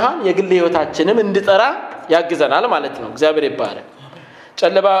ያ ብርሃን የግል ህይወታችንም እንድጠራ ያግዘናል ማለት ነው እግዚአብሔር ይባረክ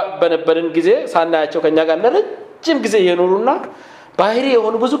ጨለባ በነበርን ጊዜ ሳናያቸው ከኛ ጋር ለረጅም ጊዜ የኖሩና ባህሪ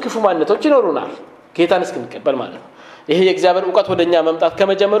የሆኑ ብዙ ክፉ ማንነቶች ይኖሩናል ጌታን እስክንቀበል ማለት ነው ይሄ የእግዚአብሔር ዕውቀት ወደኛ መምጣት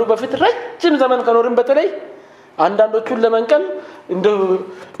ከመጀመሩ በፊት ረጅም ዘመን ከኖርን በተለይ አንዳንዶቹን ለመንቀል እንደው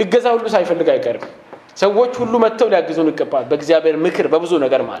እገዛ ሁሉ ሳይፈልግ አይቀርም ሰዎች ሁሉ መተው ሊያግዙን ይገባል በእግዚአብሔር ምክር በብዙ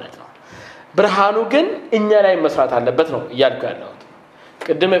ነገር ማለት ነው ብርሃኑ ግን እኛ ላይ መስራት አለበት ነው እያልኩ ያለሁት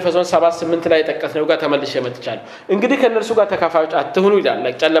ቅድም ኤፌሶን 7:8 ላይ ተጠቀስነው ጋር ተመልሼ መጥቻለሁ እንግዲህ ከነርሱ ጋር ተካፋዮች አትሁኑ ይላል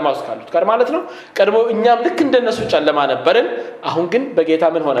ጨለማ ውስጥ ካሉት ጋር ማለት ነው ቀድሞ እኛም ልክ እንደነሱ ጨለማ ነበርን አሁን ግን በጌታ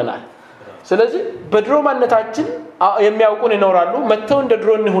ምን ሆነናል ስለዚህ በድሮ ማንነታችን የሚያውቁን ይኖራሉ መተው እንደ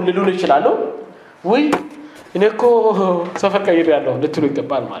ድሮ እንሁን ሊሉን ይችላሉ ወይ እኔኮ ሰፈር ቀይሬያለሁ ልትሉ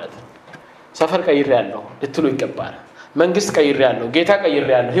ይገባል ማለት ነው ሰፈር ቀይሬያለሁ ልትሉ ይገባል መንግስት ቀይሬያለሁ ጌታ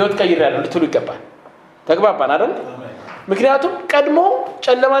ቀይሬያለሁ ህይወት ቀይሬያለሁ ልትሉ ይገባል ተግባባን አይደል ምክንያቱም ቀድሞ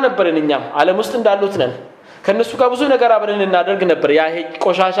ጨለማ ነበርን እኛም ዓለም ውስጥ እንዳሉት ነን ከነሱ ጋር ብዙ ነገር አብረን እናደርግ ነበር ያ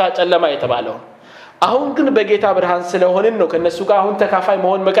ቆሻሻ ጨለማ የተባለው አሁን ግን በጌታ ብርሃን ስለሆነን ነው ከነሱ ጋር አሁን ተካፋይ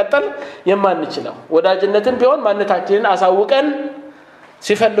መሆን መቀጠል የማንችለው ወዳጅነትን ቢሆን ማንነታችንን አሳውቀን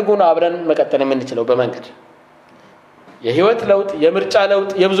ሲፈልጉን አብረን መቀጠል የምንችለው በመንገድ የህይወት ለውጥ የምርጫ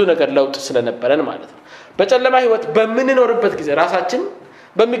ለውጥ የብዙ ነገር ለውጥ ስለነበረን ማለት ነው በጨለማ ህይወት በመንኖርበት ጊዜ ራሳችን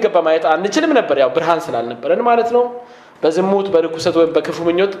በሚገባ ማየት አንችልም ነበር ያው ብርሃን ስላልነበረን ማለት ነው በዝሙት በርኩሰት ወይ በክፉ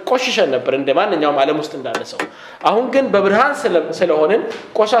ምኞት ቆሽሸን ነበር እንደማንኛውም ዓለም ውስጥ እንዳለ ሰው አሁን ግን በብርሃን ስለሆነን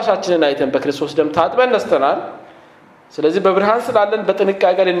ቆሻሻችንን አይተን በክርስቶስ ደም ታጥበን ነስተናል ስለዚህ በብርሃን ስላለን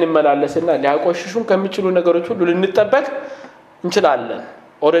በጥንቃቄ እንመላለስና ሊያቆሽሹን ከሚችሉ ነገሮች ሁሉ ልንጠበቅ እንችላለን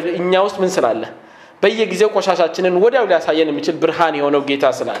ኦሬዲ እኛ ውስጥ ምን ስላለ በየጊዜው ቆሻሻችንን ወዲያው ሊያሳየን የሚችል ብርሃን የሆነው ጌታ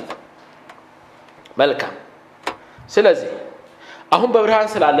ስላለ መልካም ስለዚህ አሁን በብርሃን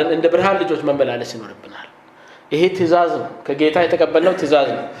ስላለን እንደ ብርሃን ልጆች መመላለስ ይኖርብናል ይሄ ትእዛዝ ነው ከጌታ የተቀበልነው ትእዛዝ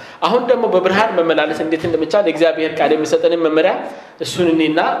ነው አሁን ደግሞ በብርሃን መመላለስ እንዴት እንደምቻል እግዚአብሔር ቃል የሚሰጠን መመሪያ እሱን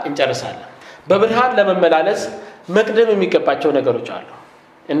እንይና እንጨርሳለን በብርሃን ለመመላለስ መቅደም የሚገባቸው ነገሮች አሉ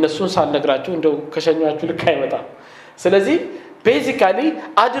እነሱን ሳልነግራችሁ እንደው ከሸኛችሁ ልክ አይመጣም ስለዚህ ቤዚካሊ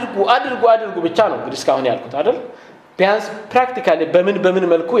አድርጉ ብቻ ነው እንግዲህ እስካሁን ያልኩት አይደል ቢያንስ ፕራክቲካሊ በምን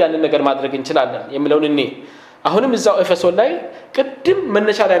መልኩ ያንን ነገር ማድረግ እንችላለን የሚለውን እኔ አሁንም እዛው ኤፌሶን ላይ ቅድም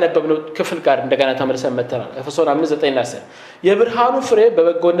መነሻ ላይ ያነበብነው ክፍል ጋር እንደገና ተመልሰን መተናል ኤፌሶን 5:9-10 የብርሃኑ ፍሬ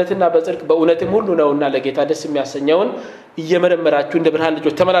በበጎነትና በጽድቅ በእውነትም ሁሉ ነውና ለጌታ ደስ የሚያሰኘውን እየመረመራችሁ እንደ ብርሃን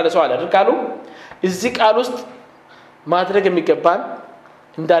ልጆች ተመላለሱ አለ አይደል ቃሉ እዚህ ቃል ውስጥ ማድረግ የሚገባን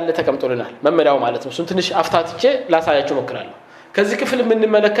እንዳለ ተቀምጦልናል መመሪያው ማለት ነው እሱን ትንሽ አፍታትቼ ላሳያችሁ ሞክራለሁ ከዚህ ክፍል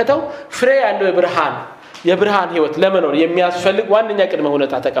የምንመለከተው ፍሬ ያለው የብርሃን ህይወት ለመኖር የሚያስፈልግ ዋንኛ ቅድመ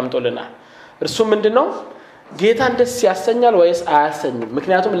ሁኔታ ተቀምጦልናል እርሱ ምንድነው ጌታን ደስ ያሰኛል ወይስ አያሰኝም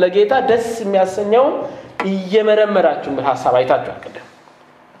ምክንያቱም ለጌታ ደስ የሚያሰኘው እየመረመራችሁ በሐሳብ አይታችሁ አቀደም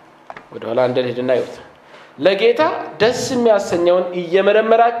ወደ ኋላ እንደሄድና ይወጣ ለጌታ ደስ የሚያሰኘው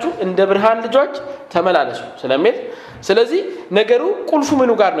እየመረመራችሁ እንደ ብርሃን ልጆች ተመላለሱ ስለዚህ ነገሩ ቁልፉ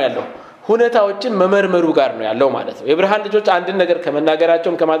ምኑ ጋር ነው ያለው ሁኔታዎችን መመርመሩ ጋር ነው ያለው ማለት ነው የብርሃን ልጆች አንድን ነገር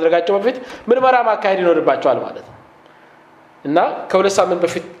ከመናገራቸውም ከማድረጋቸው በፊት ምርመራ ማካሄድ ይኖርባቸዋል ማለት ነው እና ከሁለት ሳምንት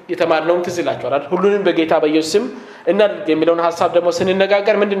በፊት የተማርነው ትዝ ይላችኋል አይደል ሁሉንም በጌታ በኢየሱስ ስም እናድርግ የሚለውን ሐሳብ ደግሞ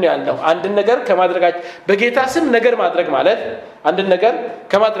ስንነጋገር ምንድነው ያለው አንድን ነገር ከማድረጋችን በጌታ ስም ነገር ማድረግ ማለት አንድን ነገር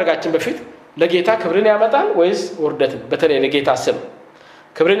ከማድረጋችን በፊት ለጌታ ክብርን ያመጣል ወይስ ውርደትን በተለይ ለጌታ ስም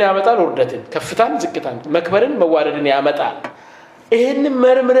ክብርን ያመጣል ውርደትን ከፍታን ዝቅታን መክበርን መዋረድን ያመጣል ይሄን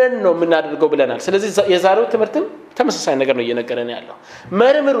መርምረን ነው የምናደርገው ብለናል ስለዚህ የዛሬው ትምህርትም ተመሳሳይ ነገር ነው እየነገረን ያለው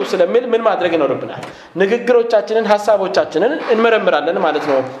መርምሩ ስለሚል ምን ማድረግ ይኖርብናል ንግግሮቻችንን ሐሳቦቻችንን እንመረምራለን ማለት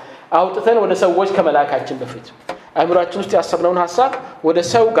ነው አውጥተን ወደ ሰዎች ከመላካችን በፊት አእምሮአችን ውስጥ ያሰብነውን ሐሳብ ወደ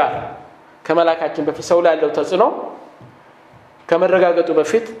ሰው ጋር ከመላካችን በፊት ሰው ላይ ያለው ተጽዕኖ ከመረጋገጡ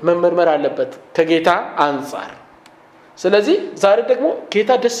በፊት መመርመር አለበት ከጌታ አንፃር ስለዚህ ዛሬ ደግሞ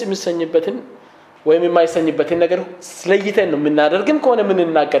ጌታ ደስ የሚሰኝበትን ወይም የማይሰኝበትን ነገር ስለይተን ነው የምናደርግም ከሆነ ምን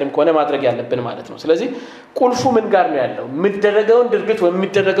እናቀርም ከሆነ ማድረግ ያለብን ማለት ነው ስለዚህ ቁልፉ ምን ጋር ነው ያለው ምድረገውን ድርግት ወይ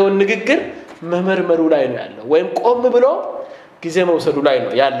ምድረገውን ንግግር መመርመሩ ላይ ነው ያለው ወይም ቆም ብሎ ጊዜ መውሰዱ ላይ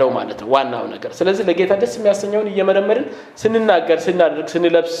ነው ያለው ማለት ነው ዋናው ነገር ስለዚህ ለጌታ ደስ የሚያሰኘውን እየመረመርን ስንናገር ስናደርግ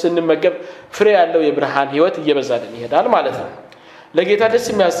ስንለብስ ስንመገብ ፍሬ ያለው የብርሃን ህይወት እየበዛልን ይሄዳል ማለት ነው ለጌታ ደስ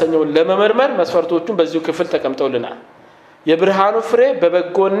የሚያሰኘውን ለመመርመር መስፈርቶቹን በዚሁ ክፍል ተቀምጠውልናል የብርሃኑ ፍሬ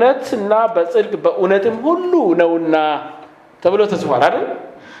በበጎነትና በጽድቅ በእውነትም ሁሉ ነውና ተብሎ ተጽፏል አይደል?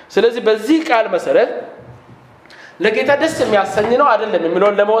 ስለዚህ በዚህ ቃል መሰረት ለጌታ ደስ የሚያሰኝ ነው አይደለም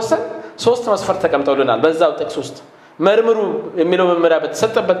የሚለውን ለመወሰን ሶስት መስፈርት ተቀምጠውልናል። በዛው ጥቅስ ውስጥ መርምሩ የሚለው መመሪያ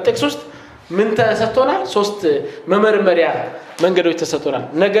በተሰጠበት ጥቅስ ውስጥ ምን ተሰጥቶናል? ሶስት መመርመሪያ መንገዶች ተሰጥቶናል።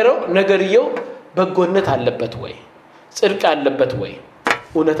 ነገርየው በጎነት አለበት ወይ? ጽድቅ አለበት ወይ?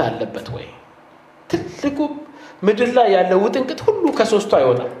 እውነት አለበት ወይ? ትልቁ ምድር ላይ ያለው ውጥንቅጥ ሁሉ ከሶስቱ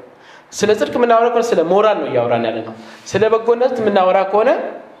አይወጣም። ስለ ጽድቅ የምናወራ ከሆነ ስለ ሞራል ነው እያወራን ያለ ነው። ስለ በጎነት የምናወራ ከሆነ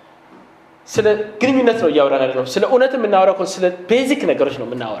ስለ ግንኙነት ነው እያወራን ያለ ነው። ስለ እውነት የምናወራ ከሆነ ስለ ቤዚክ ነገሮች ነው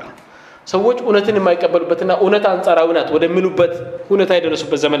የምናወራው። ሰዎች እውነትን የማይቀበሉበትና እውነት አንጻራዊ ናት ወደሚሉበት ሁኔታ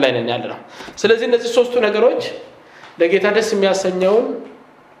የደረሱበት ዘመን ላይ ነን ያለነው። ስለዚህ እነዚህ ሶስቱ ነገሮች ለጌታ ደስ የሚያሰኘውን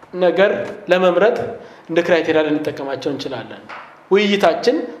ነገር ለመምረጥ እንደ ክራይቴሪያ ልንጠቀማቸው እንችላለን።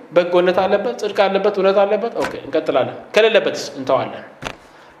 ውይይታችን በጎነት አለበት፣ ጽድቅ አለበት፣ እውነት አለበት፣ ኦኬ እንቀጥላለን። ከሌለበትስ እንተዋለን።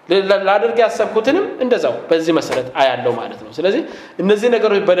 ላደርግ ያሰብኩትንም እንደዛው በዚህ መሰረት አያለው ማለት ነው። ስለዚህ እነዚህ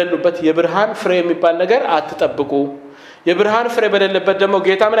ነገሮች በሌሉበት የብርሃን ፍሬ የሚባል ነገር አትጠብቁ። የብርሃን ፍሬ በሌለበት ደግሞ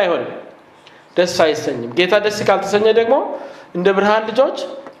ጌታ ምን አይሆንም? ደስ አይሰኝም። ጌታ ደስ ካልተሰኘ ደግሞ እንደ ብርሃን ልጆች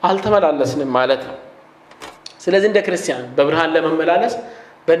አልተመላለስንም ማለት ነው። ስለዚህ እንደ ክርስቲያን በብርሃን ለመመላለስ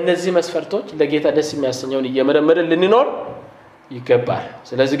በእነዚህ መስፈርቶች ለጌታ ደስ የሚያሰኘውን እየመረመርን ልንኖር ይገባል።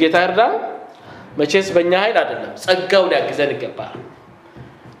 ስለዚህ ጌታ ይርዳን። መቼስ በእኛ ኃይል አይደለም፣ ጸጋው ሊያግዘን ይገባል።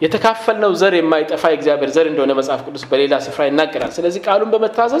 የተካፈልነው ዘር የማይጠፋ የእግዚአብሔር ዘር እንደሆነ መጽሐፍ ቅዱስ በሌላ ስፍራ ይናገራል። ስለዚህ ቃሉን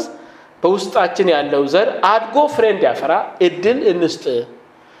በመታዘዝ በውስጣችን ያለው ዘር አድጎ ፍሬ እንዲያፈራ እድል እንስጥ።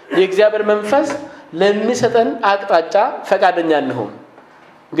 የእግዚአብሔር መንፈስ ለሚሰጠን አቅጣጫ ፈቃደኛ እንሁን።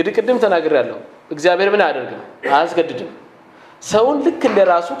 እንግዲህ ቅድም ተናግሬያለሁ። እግዚአብሔር ምን አያደርግም? አያስገድድም። ሰውን ልክ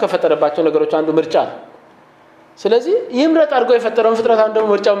እንደራሱ ከፈጠረባቸው ነገሮች አንዱ ምርጫ ነው። ስለዚህ ይምረጥ አድርጎ የፈጠረውን ፍጥረት አንዱ ደግሞ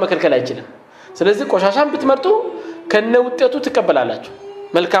ምርጫውን መከልከል አይችልም። ስለዚህ ቆሻሻን ብትመርጡ ከነ ውጤቱ ትቀበላላችሁ።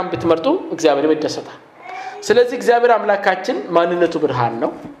 መልካም ብትመርጡ እግዚአብሔር ይደሰታል። ስለዚህ እግዚአብሔር አምላካችን ማንነቱ ብርሃን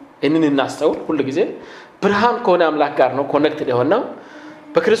ነው። እንን እናስተውል። ሁሉ ጊዜ ብርሃን ከሆነ አምላክ ጋር ነው ኮኔክትድ የሆነው።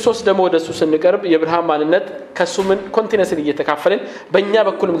 በክርስቶስ ደግሞ ወደሱ ስንቀርብ የብርሃን ማንነት ከሱ ምን ኮንቲኒየስሊ እየተካፈለን በእኛ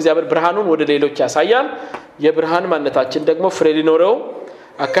በኩልም እግዚአብሔር ብርሃኑን ወደ ሌሎች ያሳያል። የብርሃን ማንነታችን ደግሞ ፍሬ ሊኖረው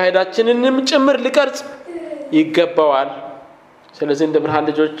አካሄዳችንንም ጭምር ሊቀርጽ ይገባዋል። ስለዚህ እንደ ብርሃን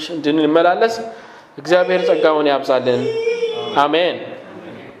ልጆች እንድንመላለስ እግዚአብሔር ጸጋውን ያብዛልን። አሜን።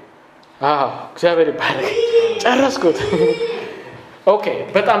 እግዚአብሔር ይባረክ። ጨረስኩት። ኦኬ፣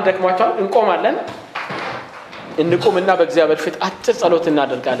 በጣም ደክሟችኋል። እንቆማለን። እንቁምና በእግዚአብሔር ፊት አጭር ጸሎት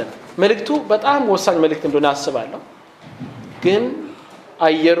እናደርጋለን። መልእክቱ በጣም ወሳኝ መልእክት እንደሆነ አስባለሁ። ግን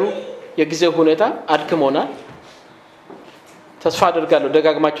አየሩ የጊዜው ሁኔታ አድክሞናል። ተስፋ አደርጋለሁ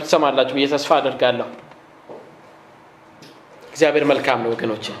ደጋግማችሁ ትሰማላችሁ ብዬ ተስፋ አደርጋለሁ። እግዚአብሔር መልካም ነው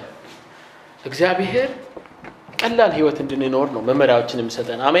ወገኖቼ። እግዚአብሔር ቀላል ህይወት እንድንኖር ነው መመሪያዎችን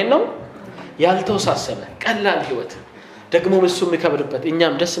የሚሰጠን። አሜን ነው። ያልተወሳሰበ ቀላል ህይወት ደግሞ እሱ የሚከብርበት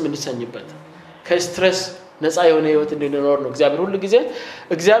እኛም ደስ የምንሰኝበት ከስትረስ ነፃ የሆነ ህይወት እንድንኖር ነው እግዚአብሔር ሁሉ ጊዜ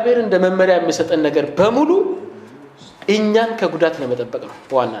እግዚአብሔር እንደ መመሪያ የሚሰጠን ነገር በሙሉ እኛን ከጉዳት ለመጠበቅ ነው።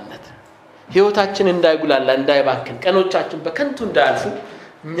 በዋናነት ህይወታችን እንዳይጉላላ እንዳይባክን ቀኖቻችን በከንቱ እንዳያልፉ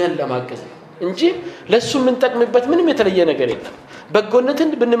እኛን ለማገዝ ነው እንጂ ለሱ ምን ተጠቅምበት ምንም የተለየ ነገር የለም። በጎነትን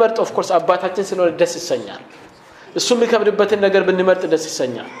ብንመርጥ ኦፍ ኮርስ አባታችን ስለሆነ ደስ ይሰኛል። እሱ የሚከብድበትን ነገር ብንመርጥ ደስ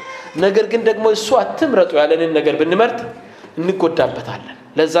ይሰኛል። ነገር ግን ደግሞ እሱ አትምረጡ ያለንን ነገር ብንመርጥ እንጎዳበታለን።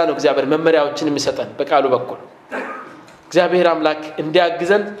 ለዛ ነው እግዚአብሔር መመሪያዎችን የሚሰጠን በቃሉ በኩል። እግዚአብሔር አምላክ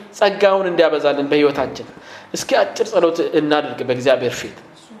እንዲያግዘን ጸጋውን እንዲያበዛልን በህይወታችን። እስኪ አጭር ጸሎት እናድርግ በእግዚአብሔር ፊት።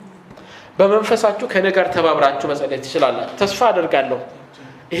 በመንፈሳችሁ ከኔ ጋር ተባብራችሁ መጸለይ ትችላላችሁ። ተስፋ አደርጋለሁ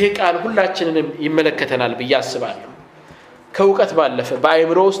ይሄ ቃል ሁላችንንም ይመለከተናል ብዬ አስባለሁ። ከውቀት ባለፈ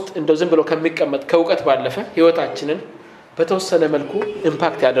በአይምሮ ውስጥ እንደው ዝም ብሎ ከሚቀመጥ ከውቀት ባለፈ ህይወታችንን በተወሰነ መልኩ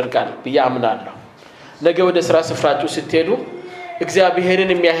ኢምፓክት ያደርጋል ብዬ አምናለሁ። ነገ ወደ ስራ ስፍራችሁ ስትሄዱ እግዚአብሔርን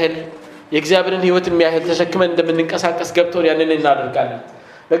የሚያህል የእግዚአብሔርን ህይወት የሚያህል ተሸክመን እንደምንንቀሳቀስ ገብቶን ያንን እናደርጋለን።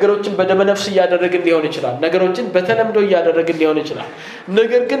 ነገሮችን በደመነፍስ እያደረግን ሊሆን ይችላል። ነገሮችን በተለምዶ እያደረግን ሊሆን ይችላል።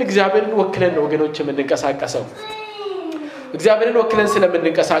 ነገር ግን እግዚአብሔርን ወክለን ነው ወገኖች የምንንቀሳቀሰው። እግዚአብሔርን ወክለን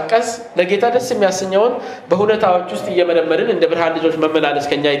ስለምንንቀሳቀስ ለጌታ ደስ የሚያሰኘውን በሁኔታዎች ውስጥ እየመረመርን እንደ ብርሃን ልጆች መመላለስ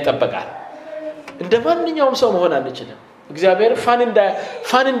ከኛ ይጠበቃል። እንደ ማንኛውም ሰው መሆን አንችልም። እግዚአብሔር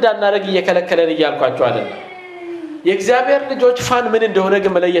ፋን እንዳናረግ እየከለከለን እያልኳቸው አይደለም። የእግዚአብሔር ልጆች ፋን ምን እንደሆነ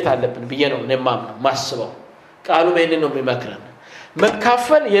ግን መለየት አለብን ብዬ ነው እማምነው ማስበው። ቃሉ ይሄንን ነው የሚመክረን።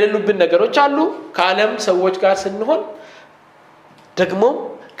 መካፈል የሌሉብን ነገሮች አሉ። ከዓለም ሰዎች ጋር ስንሆን ደግሞ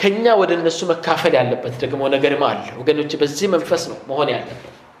ከኛ ወደ እነሱ መካፈል ያለበት ደግሞ ነገርም አለ ወገኖች። በዚህ መንፈስ ነው መሆን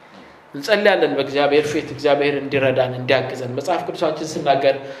ያለበት። እንጸልያለን በእግዚአብሔር ፊት እግዚአብሔር እንዲረዳን እንዲያግዘን መጽሐፍ ቅዱሳችን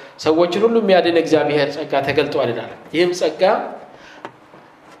ሲናገር ሰዎችን ሁሉ የሚያድን እግዚአብሔር ጸጋ ተገልጧል ይላል ይህም ጸጋ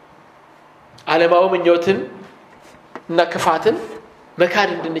ዓለማዊ ምኞትን እና ክፋትን መካድ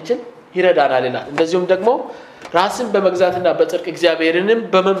እንድንችል ይረዳናል ይላል እንደዚሁም ደግሞ ራስን በመግዛትና በጽድቅ እግዚአብሔርንም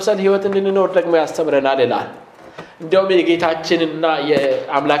በመምሰል ህይወት እንድንኖር ደግሞ ያስተምረናል ይላል እንደውም የጌታችንና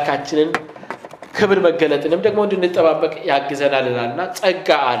የአምላካችንን ክብር መገለጥንም ደግሞ እንድንጠባበቅ ያግዘናል ይላልና ጸጋ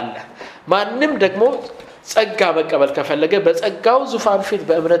አለ ማንንም ደግሞ ጸጋ መቀበል ከፈለገ በጸጋው ዙፋን ፊት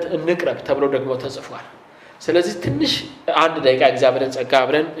በእምነት እንቅረብ ተብሎ ደግሞ ተጽፏል ስለዚህ ትንሽ አንድ ደቂቃ እግዚአብሔርን ጸጋ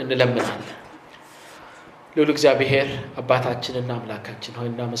አብረን እንለምናለን ልዑል እግዚአብሔር አባታችንና አምላካችን ሆይ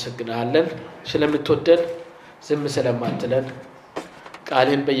እናመሰግናለን ስለምትወደን ዝም ስለማትለን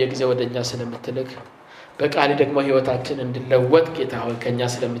ቃልህን በየጊዜው ወደኛ ስለምትልክ በቃል ደግሞ ህይወታችን እንድለወጥ ጌታ ሆይ ከኛ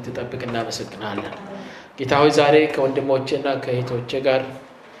ስለምትጠብቅ እናመሰግናለን ጌታ ሆይ ዛሬ ከወንድሞቼና ከእህቶቼ ጋር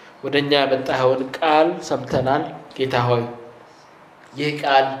ወደኛ ያመጣኸውን ቃል ሰምተናል ጌታ ሆይ ይህ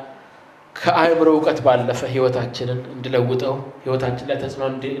ቃል ከአእምሮ ዕውቀት ባለፈ ህይወታችንን እንድለውጠው ህይወታችን ላይ ተጽዕኖ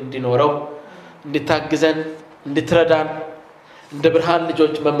እንዲኖረው እንድታግዘን እንድትረዳን እንደ ብርሃን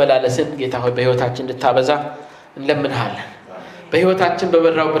ልጆች መመላለስን ጌታ ሆይ በህይወታችን እንድታበዛ እንለምንሃለን በህይወታችን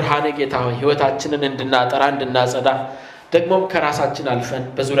በበራው ብርሃን ጌታ ሆይ ህይወታችንን እንድናጠራ እንድናጸዳ ደግሞም ከራሳችን አልፈን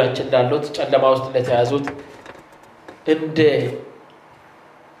በዙሪያችን ላሉት ጨለማ ውስጥ ለተያዙት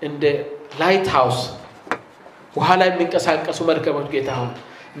እንደ ላይት ሃውስ ውሃ ላይ የሚንቀሳቀሱ መርከቦች ጌታ ሆይ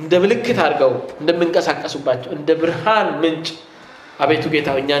እንደ ምልክት አድርገው እንደምንቀሳቀሱባቸው እንደ ብርሃን ምንጭ አቤቱ ጌታ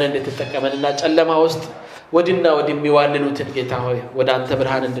ሆይ እኛን እንድትጠቀመንና ጨለማ ውስጥ ወዲና ወዲሚዋልሉትን ጌታ ሆይ ወደ አንተ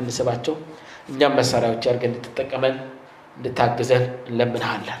ብርሃን እንድንስባቸው እኛም መሳሪያዎች አድርገን እንድትጠቀመን እንድታግዘን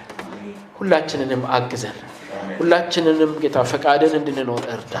እንለምንሃለን ሁላችንንም አግዘን ሁላችንንም ጌታ ፈቃድን እንድንኖር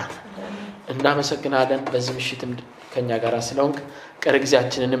እርዳን እናመሰግናለን በዚህ ምሽትም ከኛ ጋር ስለሆንክ ቀሪ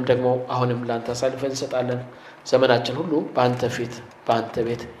ጊዜያችንንም ደግሞ አሁንም ላንተ አሳልፈን እንሰጣለን ዘመናችን ሁሉ በአንተ ፊት በአንተ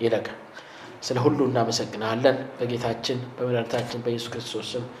ቤት ይለቅ ስለ ሁሉ እናመሰግናለን በጌታችን በመድኃኒታችን በኢየሱስ ክርስቶስ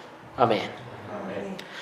ስም አሜን